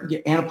where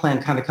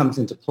Anaplan kind of comes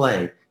into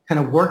play, kind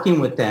of working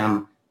with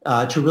them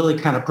to really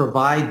kind of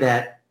provide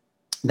that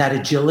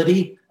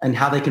agility and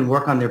how they can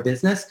work on their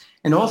business,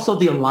 and also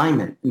the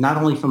alignment, not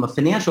only from a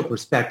financial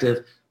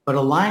perspective, but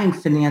aligning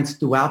finance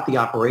throughout the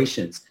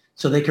operations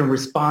so they can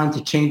respond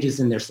to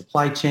changes in their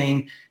supply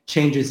chain,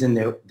 changes in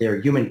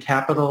their human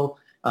capital,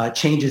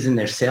 changes in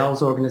their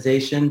sales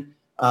organization,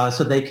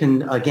 so they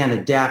can, again,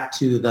 adapt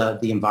to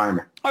the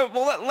environment. All right,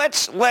 well,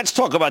 let's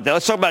talk about that.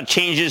 Let's talk about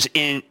changes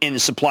in the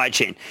supply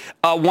chain.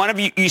 One of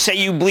you say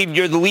you believe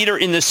you're the leader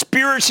in the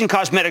spirits and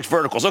cosmetics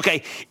verticals.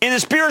 Okay, in the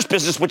spirits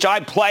business, which I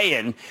play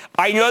in,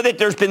 I know that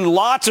there's been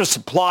lots of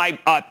supply,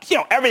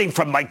 everything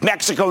from like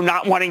Mexico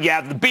not wanting to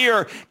have the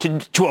beer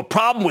to a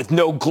problem with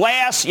no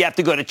glass. You have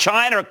to go to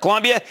China or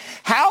Colombia.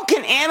 How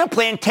can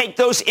Anaplan take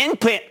those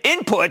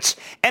inputs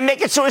and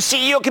make it so a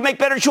CEO can make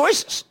better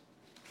choices?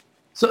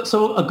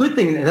 So a good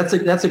thing,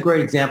 that's a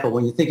great example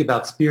when you think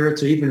about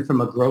spirits, or even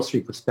from a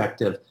grocery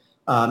perspective,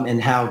 and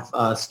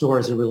how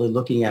stores are really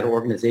looking at,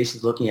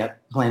 organizations looking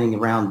at planning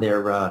around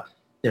their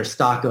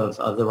stock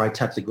of the right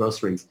types of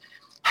groceries.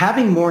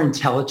 Having more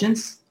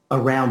intelligence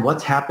around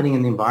what's happening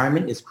in the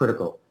environment is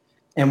critical.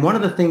 And one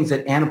of the things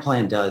that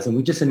Anaplan does, and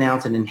we just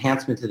announced an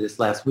enhancement to this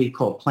last week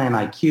called Plan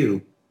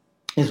IQ,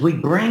 is we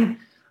bring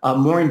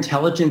more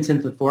intelligence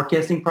into the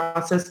forecasting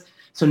process.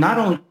 So not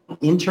only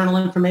internal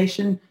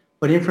information,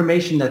 but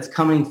information that's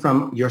coming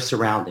from your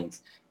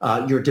surroundings,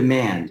 your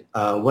demand,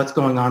 what's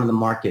going on in the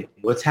market,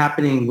 what's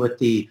happening with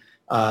the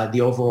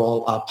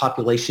overall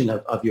population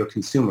of your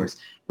consumers.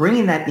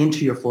 Bringing that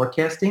into your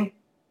forecasting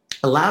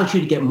allows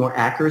you to get more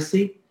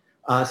accuracy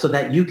so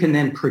that you can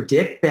then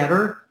predict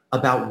better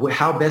about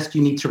how best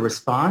you need to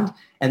respond,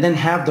 and then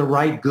have the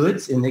right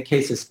goods, in the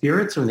case of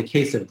spirits or in the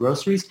case of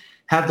groceries,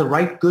 have the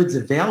right goods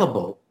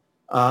available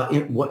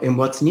in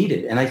what's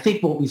needed. And I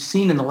think what we've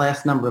seen in the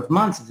last number of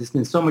months is there's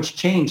been so much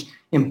change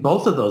in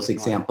both of those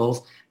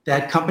examples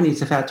that companies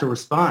have had to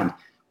respond.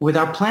 With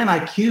our Plan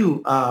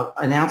IQ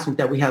announcement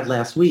that we had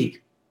last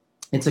week,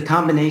 it's a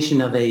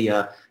combination of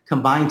a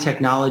combined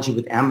technology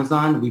with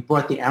Amazon. We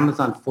brought the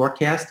Amazon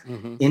forecast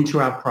into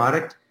our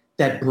product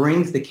that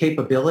brings the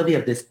capability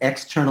of this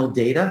external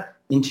data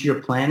into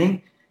your planning.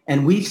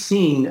 And we've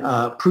seen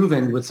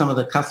proven with some of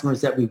the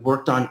customers that we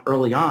worked on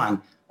early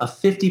on, a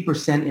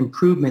 50%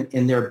 improvement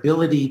in their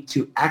ability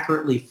to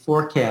accurately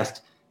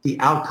forecast the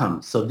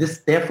outcomes. So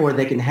therefore,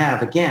 they can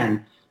have,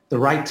 again, the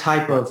right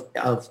type of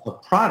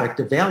product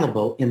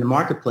available in the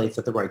marketplace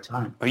at the right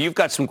time. Well, you've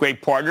got some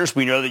great partners.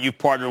 We know that you've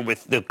partnered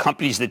with the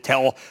companies that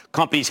tell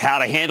companies how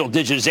to handle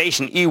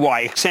digitization,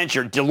 EY,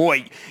 Accenture,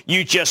 Deloitte.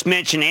 You just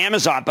mentioned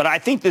Amazon, but I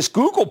think this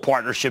Google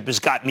partnership has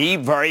got me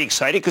very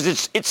excited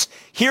because it's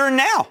here and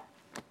now.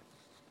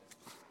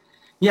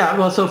 Yeah,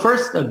 well, so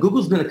first,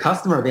 Google's been a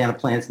customer of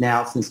Anaplan's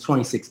now since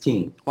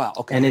 2016. Wow,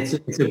 okay. And it's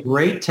a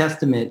great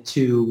testament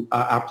to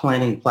our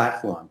planning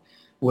platform,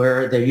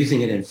 where they're using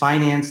it in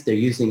finance, they're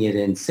using it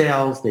in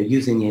sales, they're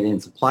using it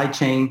in supply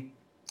chain,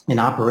 in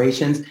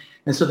operations.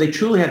 And so they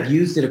truly have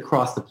used it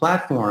across the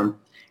platform.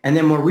 And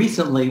then more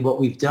recently, what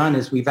we've done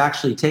is we've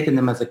actually taken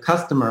them as a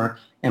customer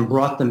and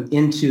brought them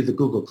into the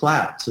Google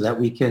Cloud so that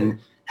we can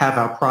have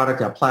our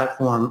product, our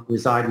platform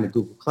reside in the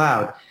Google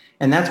Cloud.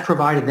 And that's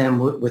provided them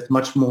with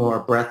much more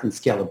breadth and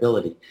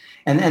scalability.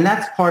 And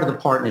that's part of the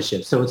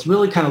partnership. So it's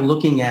really kind of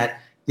looking at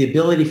the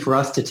ability for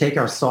us to take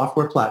our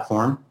software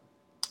platform,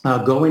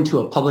 go into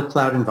a public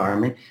cloud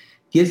environment,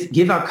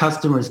 give our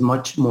customers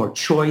much more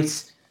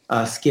choice,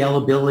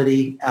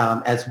 scalability,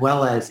 as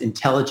well as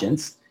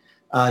intelligence.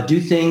 Do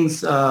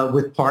things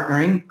with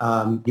partnering.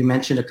 You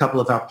mentioned a couple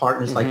of our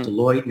partners like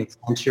Deloitte and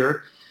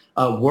Accenture,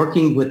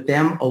 working with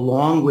them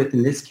along with,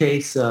 in this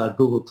case,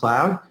 Google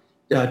Cloud,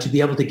 to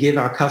be able to give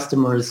our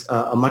customers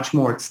a much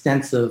more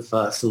extensive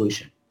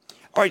solution.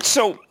 All right,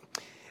 so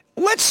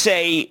let's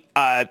say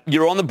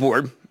you're on the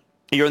board,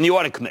 you're in the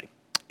audit committee,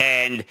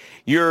 and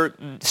your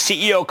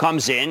CEO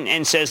comes in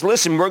and says,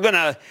 listen,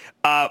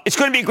 it's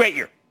going to be a great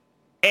year.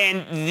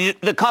 And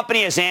the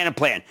company has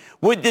Anaplan.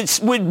 Would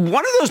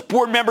one of those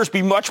board members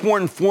be much more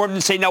informed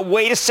and say, now,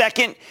 wait a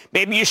second,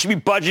 maybe you should be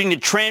budgeting the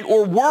trend,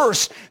 or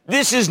worse,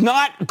 this is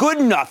not good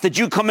enough that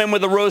you come in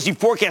with a rosy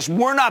forecast.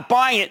 We're not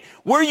buying it.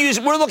 We're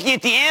looking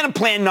at the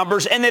Anaplan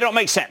numbers, and they don't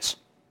make sense.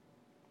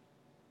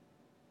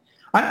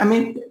 I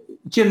mean,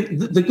 Jim,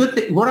 the good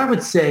thing, what I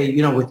would say,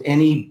 with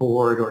any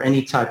board or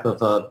any type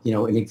of,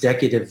 an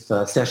executive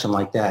session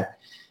like that,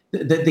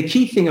 the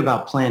key thing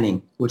about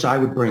planning, which I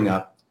would bring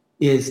up,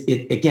 is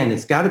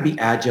it's got to be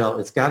agile.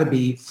 It's got to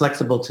be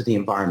flexible to the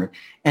environment.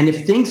 And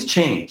if things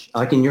change,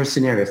 like in your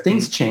scenario, if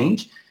things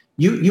change,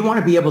 you want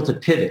to be able to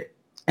pivot.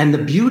 And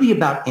the beauty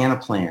about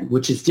Anaplan,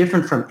 which is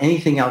different from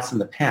anything else in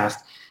the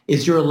past,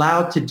 is you're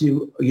allowed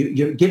to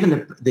you're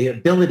given the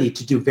ability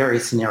to do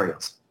various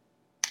scenarios.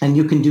 And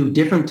you can do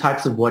different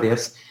types of what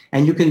ifs,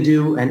 and you can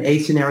do an A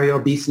scenario,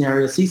 B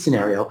scenario, C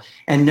scenario,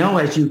 and know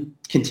as you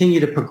continue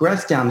to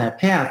progress down that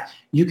path,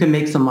 you can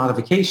make some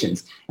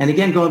modifications. And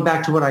again, going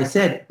back to what I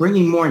said,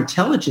 bringing more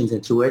intelligence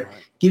into it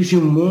gives you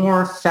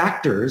more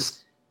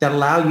factors that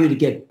allow you to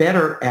get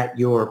better at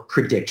your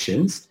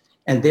predictions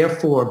and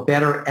therefore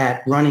better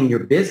at running your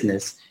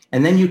business.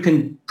 And then you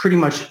can pretty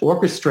much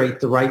orchestrate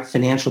the right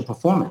financial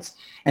performance.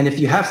 And if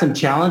you have some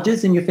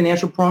challenges in your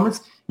financial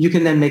performance, you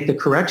can then make the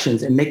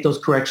corrections and make those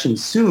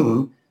corrections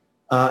soon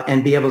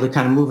and be able to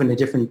kind of move in a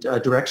different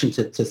direction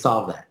to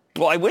solve that.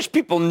 Well, I wish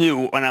people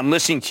knew when I'm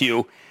listening to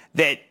you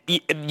that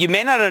you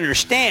may not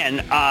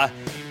understand,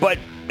 but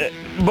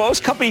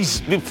most companies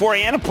before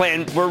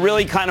Anaplan were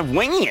really kind of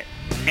winging it.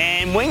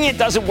 And winging it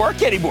doesn't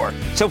work anymore.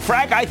 So,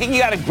 Frank, I think you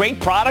got a great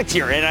product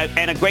here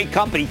and a great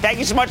company. Thank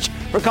you so much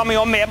for coming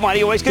on Mad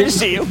Money. Always good to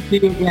see you. See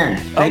you again.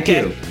 Thank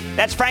you.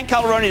 That's Frank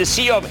Calderoni, the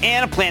CEO of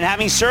Anaplan.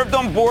 Having served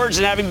on boards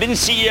and having been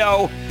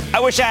CEO, I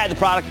wish I had the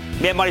product.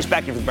 Mad Money's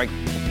back here for the break.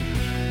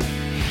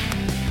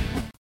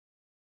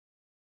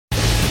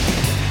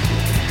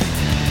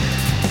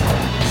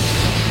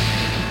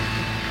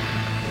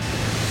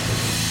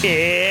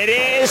 It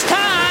is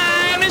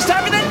time. It's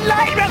time for the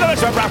lightning round.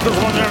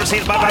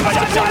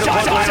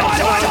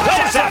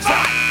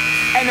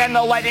 And then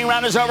the lightning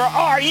round is over.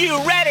 Are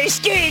you ready?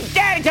 Ski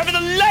Daddy, time for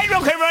the lightning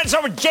round. Okay, it's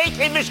over. Jake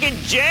in Michigan.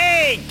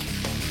 Jake.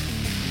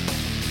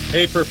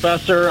 Hey,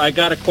 Professor, I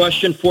got a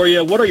question for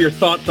you. What are your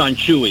thoughts on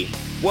Chewy?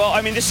 Well,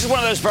 I mean, this is one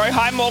of those very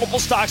high multiple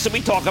stocks that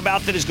we talk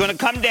about that is going to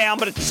come down,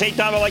 but at the same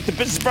time, I like the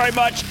business very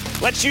much.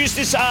 Let's use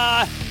this,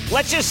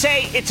 let's just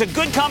say it's a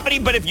good company,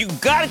 but if you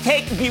got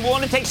to be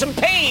willing to take some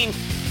pain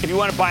if you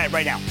want to buy it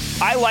right now.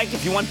 I like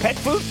if you want pet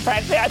food.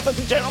 Frankly, I thought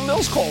the General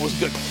Mills call was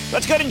good.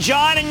 Let's go to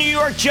John in New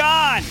York.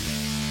 John.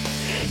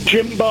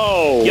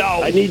 Jimbo.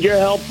 Yo. I need your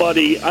help,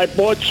 buddy. I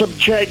bought some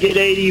Chegg at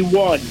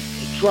 81.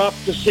 It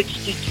dropped to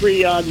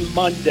 63 on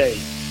Monday.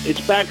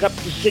 It's back up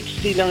to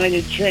 69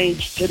 and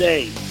change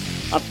today.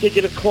 I'm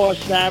thinking of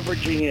cost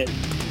averaging it.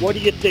 What do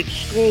you think?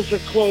 Schools are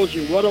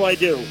closing. What do I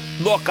do?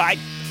 Look, I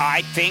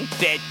think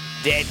that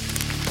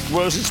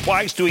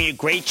Rosenzweig's doing a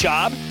great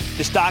job.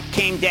 The stock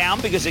came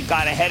down because it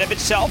got ahead of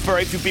itself.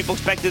 Very few people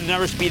expected the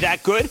numbers to be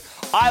that good.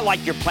 I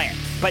like your plan.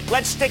 But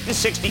let's stick to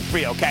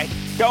 63, okay?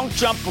 Don't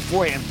jump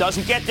beforehand. If it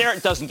doesn't get there,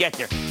 it doesn't get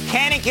there.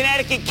 Ken in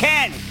Connecticut.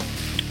 Ken.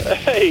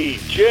 Hey,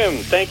 Jim.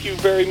 Thank you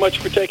very much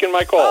for taking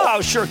my call.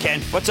 Oh, sure,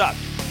 Ken. What's up?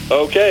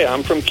 Okay,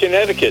 I'm from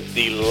Connecticut,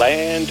 the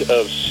land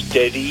of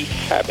steady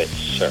habits,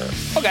 sir.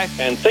 Okay.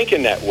 And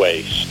thinking that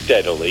way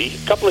steadily,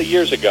 a couple of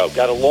years ago,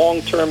 got a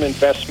long-term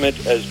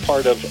investment as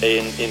part of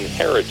an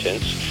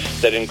inheritance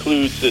that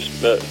includes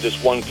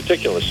this one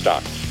particular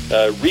stock.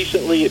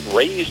 Recently, it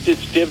raised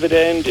its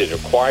dividend. It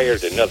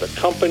acquired another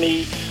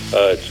company.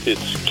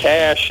 Its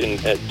cash and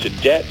to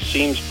debt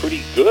seems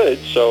pretty good.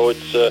 So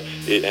its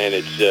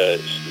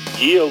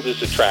yield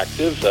is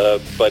attractive,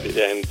 but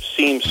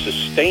seems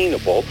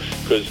sustainable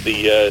because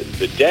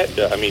the debt.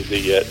 The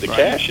right.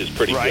 Cash is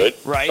pretty good.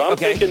 Right. So I'm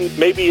thinking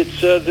maybe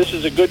this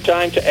is a good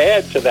time to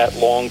add to that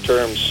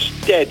long-term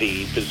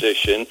steady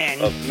position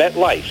of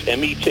MetLife,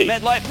 MET.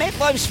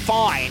 MetLife's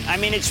fine. I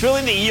mean, it's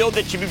really the yield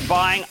that you've been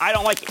buying. I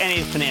don't like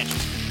any of the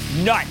financials.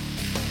 None.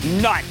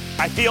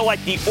 I feel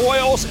like the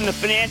oils and the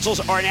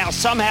financials are now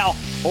somehow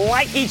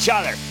like each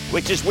other,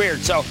 which is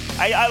weird. So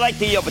I like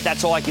the yield, but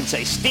that's all I can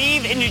say.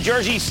 Steve in New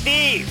Jersey.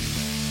 Steve.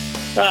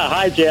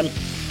 Hi, Jim.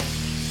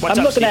 What's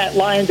I'm up, looking Steve? at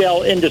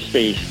Lyondell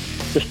Industries.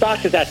 The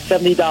stock is at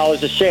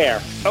 $70 a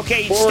share.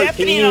 Okay, Forward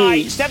Stephanie PE.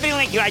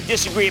 and I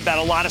disagree about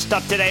a lot of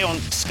stuff today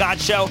on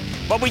Scott's show,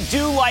 but we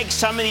do like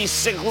some of these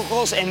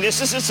cyclicals, and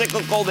this is a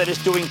cyclical that is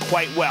doing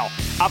quite well.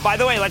 By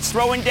the way, let's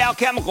throw in Dow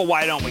Chemical,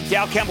 why don't we?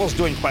 Dow Chemical's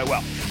doing quite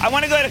well. I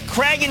want to go to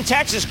Craig in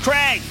Texas.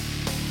 Craig.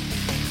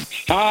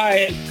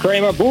 Hi,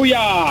 Cramer.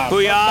 Booyah.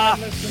 Booyah. First-time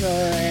listener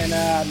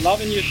and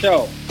loving your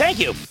show. Thank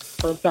you.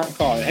 First time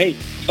caller. Hey,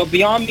 so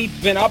Beyond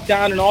Meat's been up,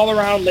 down, and all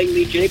around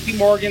lately. JP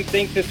Morgan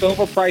thinks it's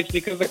overpriced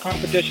because of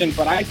competition,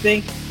 but I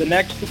think the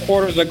next 2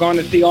 quarters are going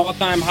to see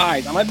all-time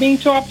highs. Am I being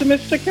too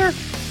optimistic here?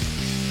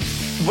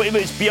 Wait,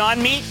 it's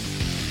Beyond Meat?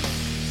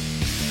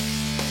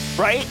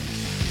 Right?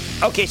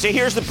 Okay, so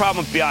here's the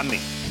problem with Beyond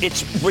Meat.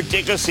 It's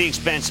ridiculously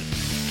expensive.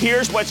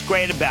 Here's what's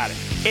great about it.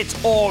 It's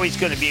always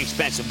going to be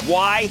expensive.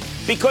 Why?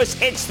 Because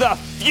it's the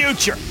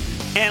future.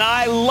 And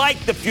I like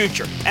the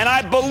future. And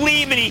I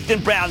believe in Ethan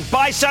Brown.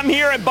 Buy some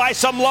here and buy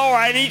some lower.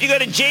 I need to go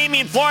to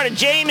Jamie in Florida.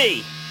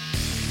 Jamie.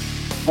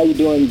 How you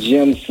doing,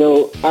 Jim?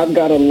 So I've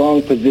got a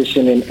long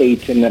position in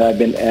ATIM that I've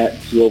been at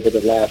over the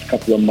last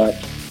couple of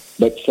months.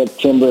 But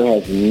September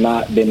has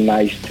not been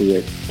nice to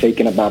it,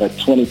 taking about a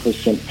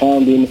 20%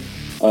 pounding.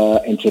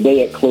 And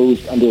today it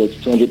closed under its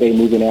 200-day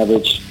moving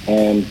average.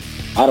 And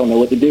I don't know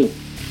what to do.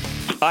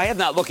 I have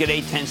not looked at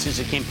A10 since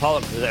it came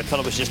public because I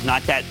felt it was just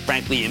not that,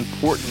 frankly,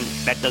 important.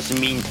 That doesn't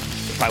mean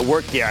if I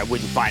worked there, I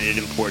wouldn't find it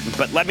important.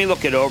 But let me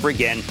look it over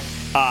again.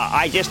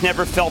 I just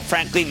never felt,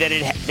 frankly, that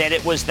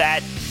it was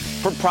that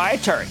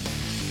proprietary.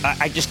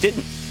 I just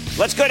didn't.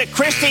 Let's go to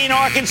Christy in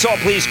Arkansas,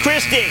 please.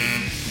 Christy.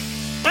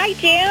 Hi,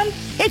 Jim.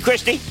 Hey,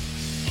 Christy.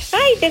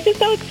 Hi, this is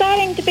so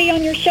exciting to be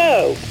on your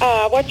show.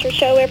 I watch your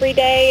show every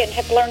day and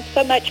have learned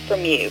so much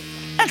from you.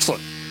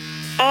 Excellent.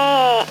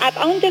 I've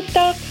owned this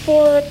stock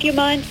for a few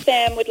months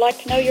and would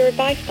like to know your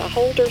advice to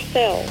hold or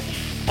sell.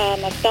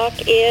 My stock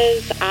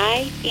is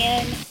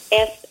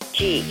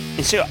INSG.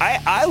 And so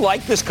I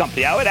like this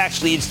company. I would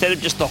actually, instead of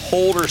just the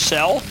hold or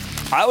sell,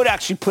 I would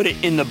actually put it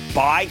in the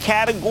buy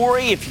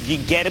category if you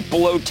could get it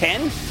below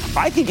 10.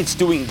 I think it's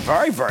doing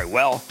very, very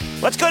well.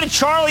 Let's go to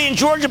Charlie in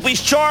Georgia,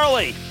 please.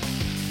 Charlie.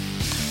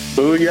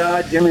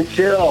 Booyah, Jim and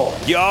Chill.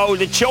 Yo,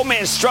 the Chill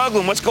Man's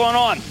struggling. What's going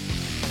on?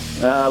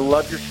 I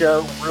love your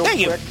show. Real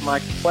Thank quick, you.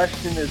 my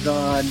question is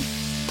on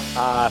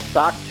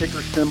stock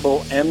ticker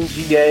symbol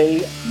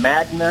MGA,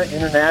 Magna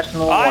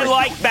International. I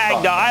like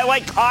Magna. I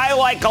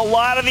like a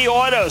lot of the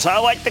autos. I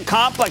like the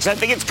complex. I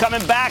think it's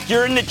coming back.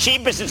 You're in the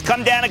cheapest. It's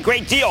come down a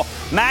great deal.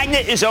 Magna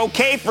is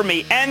okay for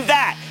me. And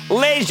that,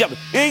 ladies and gentlemen,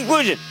 the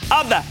conclusion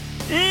of the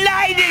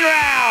Lightning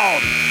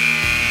Round.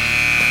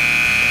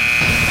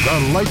 The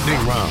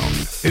Lightning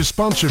Round is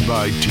sponsored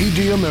by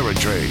TD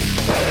Ameritrade.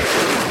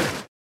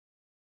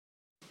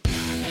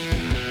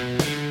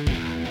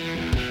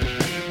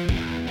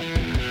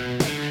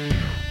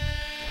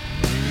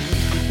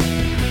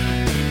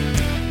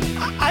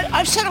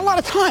 I've said a lot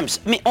of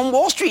times, I mean, on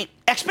Wall Street,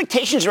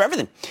 expectations are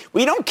everything.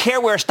 We don't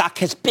care where a stock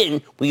has been.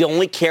 We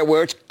only care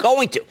where it's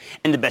going to.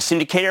 And the best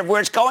indicator of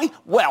where it's going?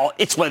 Well,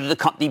 it's whether the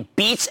company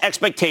beats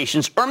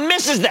expectations or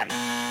misses them.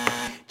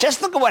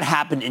 Just look at what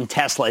happened in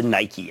Tesla and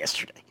Nike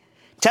yesterday.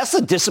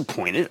 Tesla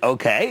disappointed.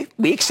 Okay,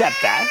 we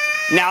accept that.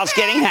 Now it's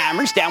getting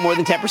hammered. It's down more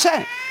than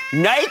 10%.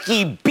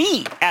 Nike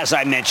beat, as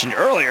I mentioned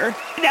earlier.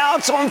 Now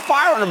it's on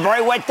fire on a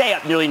very wet day,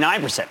 up nearly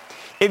 9%.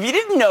 If you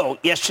didn't know,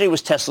 yesterday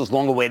was Tesla's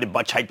long-awaited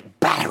much-hyped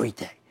battery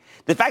day.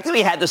 The fact that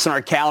we had this on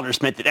our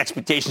calendars meant that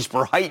expectations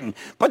were heightened,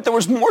 but there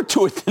was more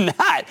to it than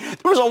that.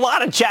 There was a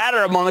lot of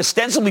chatter among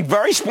ostensibly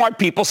very smart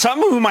people,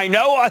 some of whom I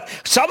know,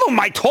 some of whom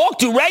I talk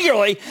to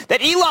regularly,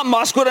 that Elon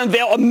Musk would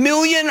unveil a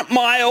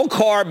 1,000,000-mile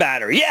car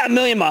battery. Yeah,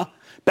 1,000,000-mile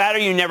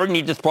battery you never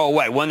need to throw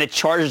away, one that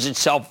charges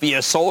itself via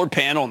a solar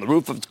panel on the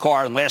roof of its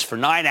car and lasts for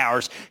 9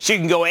 hours, so you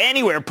can go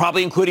anywhere,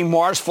 probably including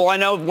Mars, for all I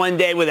know, one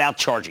day without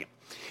charging.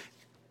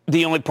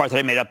 The only part that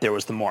I made up there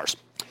was the Mars.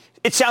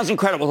 It sounds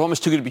incredible. It's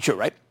almost too good to be true,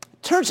 right?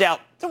 Turns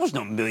out there was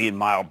no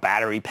 1,000,000-mile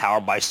battery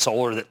powered by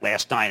solar that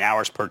lasts 9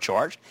 hours per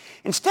charge.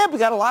 Instead, we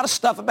got a lot of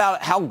stuff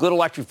about how good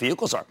electric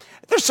vehicles are.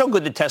 They're so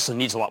good that Tesla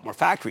needs a lot more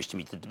factories to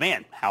meet the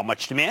demand. How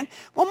much demand?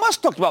 Well,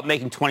 Musk talked about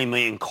making 20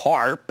 million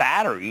car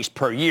batteries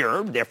per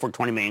year, therefore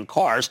 20 million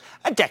cars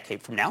a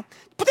decade from now.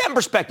 To put that in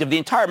perspective, the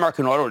entire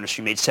American auto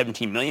industry made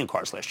 17 million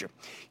cars last year.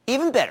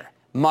 Even better,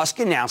 Musk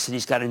announced that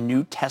he's got a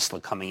new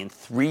Tesla coming in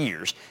 3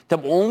 years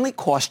that will only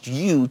cost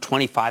you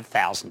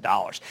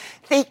 $25,000.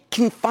 They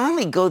can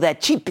finally go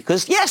that cheap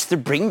because, yes, they're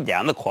bringing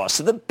down the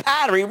cost of the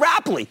battery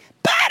rapidly.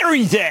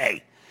 Battery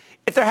day!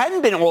 If there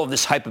hadn't been all of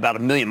this hype about a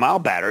 1,000,000-mile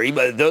battery,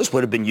 those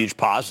would have been huge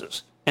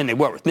positives, and they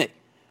were with me.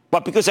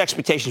 But because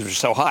expectations were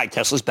so high,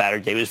 Tesla's battery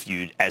day was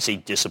viewed as a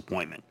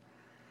disappointment.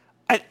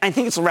 I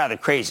think it's rather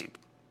crazy.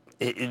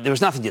 There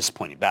was nothing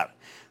disappointing about it.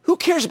 Who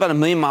cares about a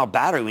 1,000,000-mile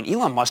battery when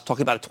Elon Musk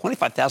talking about a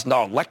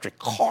 $25,000 electric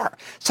car,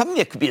 something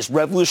that could be as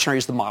revolutionary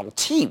as the Model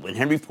T when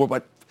Henry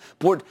Ford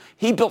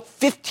He built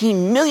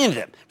 15 million of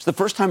them. It's the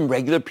first time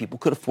regular people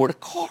could afford a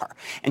car.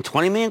 And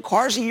 20 million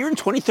cars a year in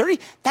 2030,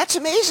 that's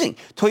amazing.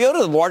 Toyota,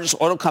 the largest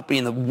auto company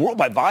in the world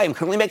by volume,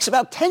 currently makes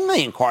about 10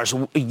 million cars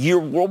a year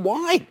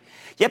worldwide.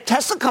 Yep,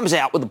 Tesla comes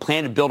out with a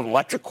plan to build an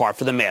electric car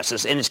for the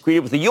masses, and it's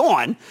greeted with a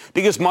yawn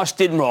because Musk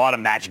didn't roll out a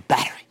magic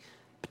battery.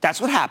 But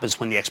that's what happens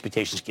when the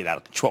expectations get out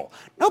of control.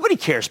 Nobody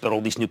cares about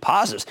all these new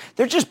positives.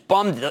 They're just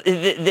bummed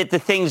that the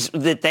things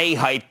that they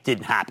hyped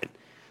didn't happen.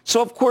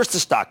 So, of course, the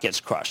stock gets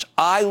crushed.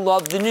 I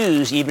love the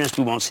news, even if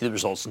we won't see the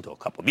results until a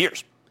couple of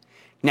years.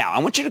 Now, I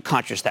want you to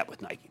contrast that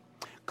with Nike.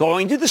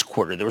 Going into this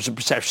quarter, there was a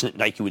perception that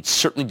Nike would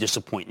certainly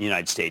disappoint in the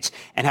United States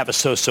and have a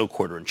so-so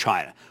quarter in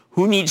China.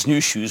 Who needs new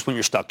shoes when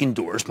you're stuck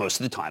indoors most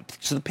of the time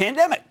because of the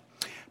pandemic?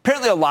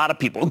 Apparently, a lot of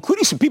people,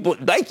 including some people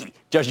at Nike,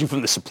 judging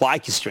from the supply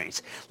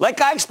constraints. Like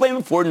I explained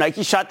before,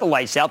 Nike shot the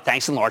lights out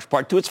thanks in large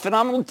part to its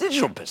phenomenal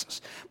digital business.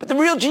 But the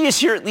real genius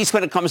here, at least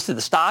when it comes to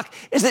the stock,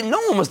 is that no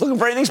one was looking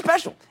for anything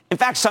special. In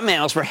fact, some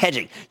analysts were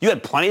hedging. You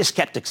had plenty of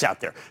skeptics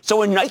out there. So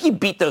when Nike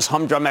beat those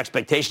humdrum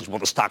expectations, well,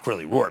 the stock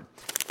really roared.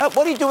 What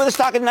do you do with the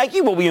stock at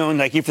Nike? Well, we own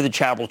Nike for the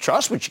Charitable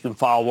Trust, which you can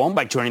follow along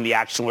by joining the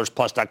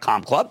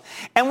ActionAlertsPlus.com club.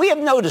 And we have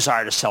no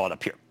desire to sell it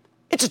up here.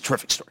 It's a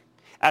terrific story.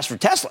 As for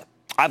Tesla,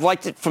 I've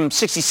liked it from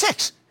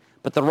 66,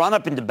 but the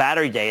run-up into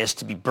battery day is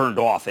to be burned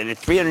off. And at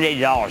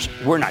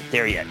 $380, we're not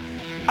there yet.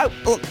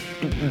 Look,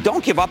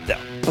 don't give up, though,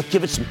 but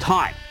give it some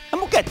time. And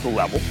we'll get to the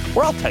level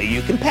where I'll tell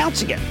you can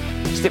pounce again.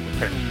 Stick with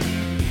Cramer.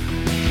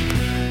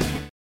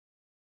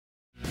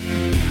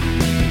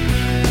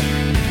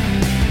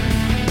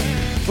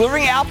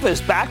 Delivering Alpha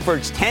is back for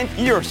its 10th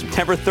year,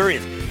 September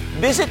 30th.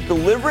 Visit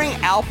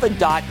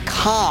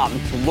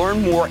deliveringalpha.com to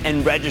learn more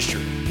and register.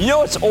 You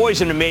know, it's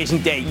always an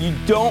amazing day. You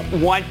don't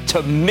want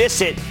to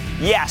miss it.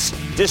 Yes,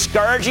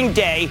 discouraging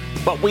day,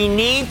 but we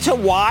need to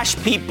wash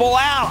people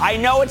out. I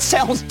know it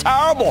sounds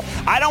terrible.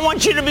 I don't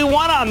want you to be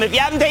one of them. If you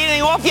haven't taken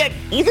anything off yet,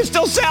 you can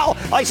still sell.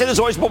 Like I said, there's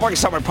always bull market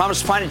somewhere. I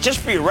promise to find it just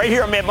for you right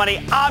here on Mad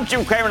Money. I'm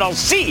Jim Cramer, and I'll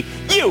see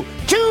you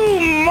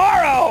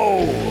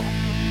tomorrow.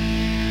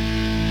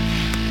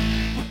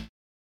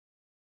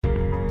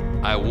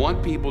 I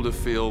want people to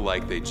feel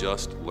like they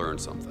just learned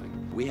something.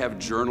 We have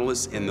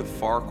journalists in the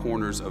far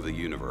corners of the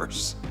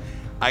universe.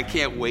 I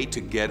can't wait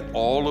to get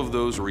all of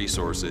those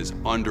resources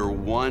under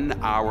 1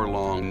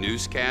 hour-long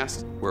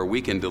newscast where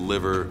we can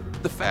deliver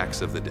the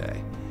facts of the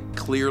day,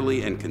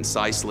 clearly and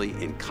concisely,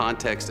 in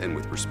context and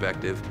with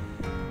perspective,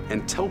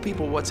 and tell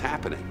people what's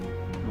happening,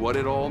 what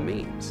it all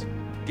means.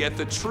 Get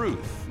the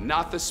truth,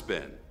 not the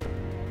spin.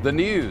 The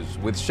News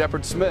with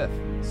Shepard Smith.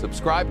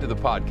 Subscribe to the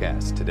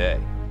podcast today.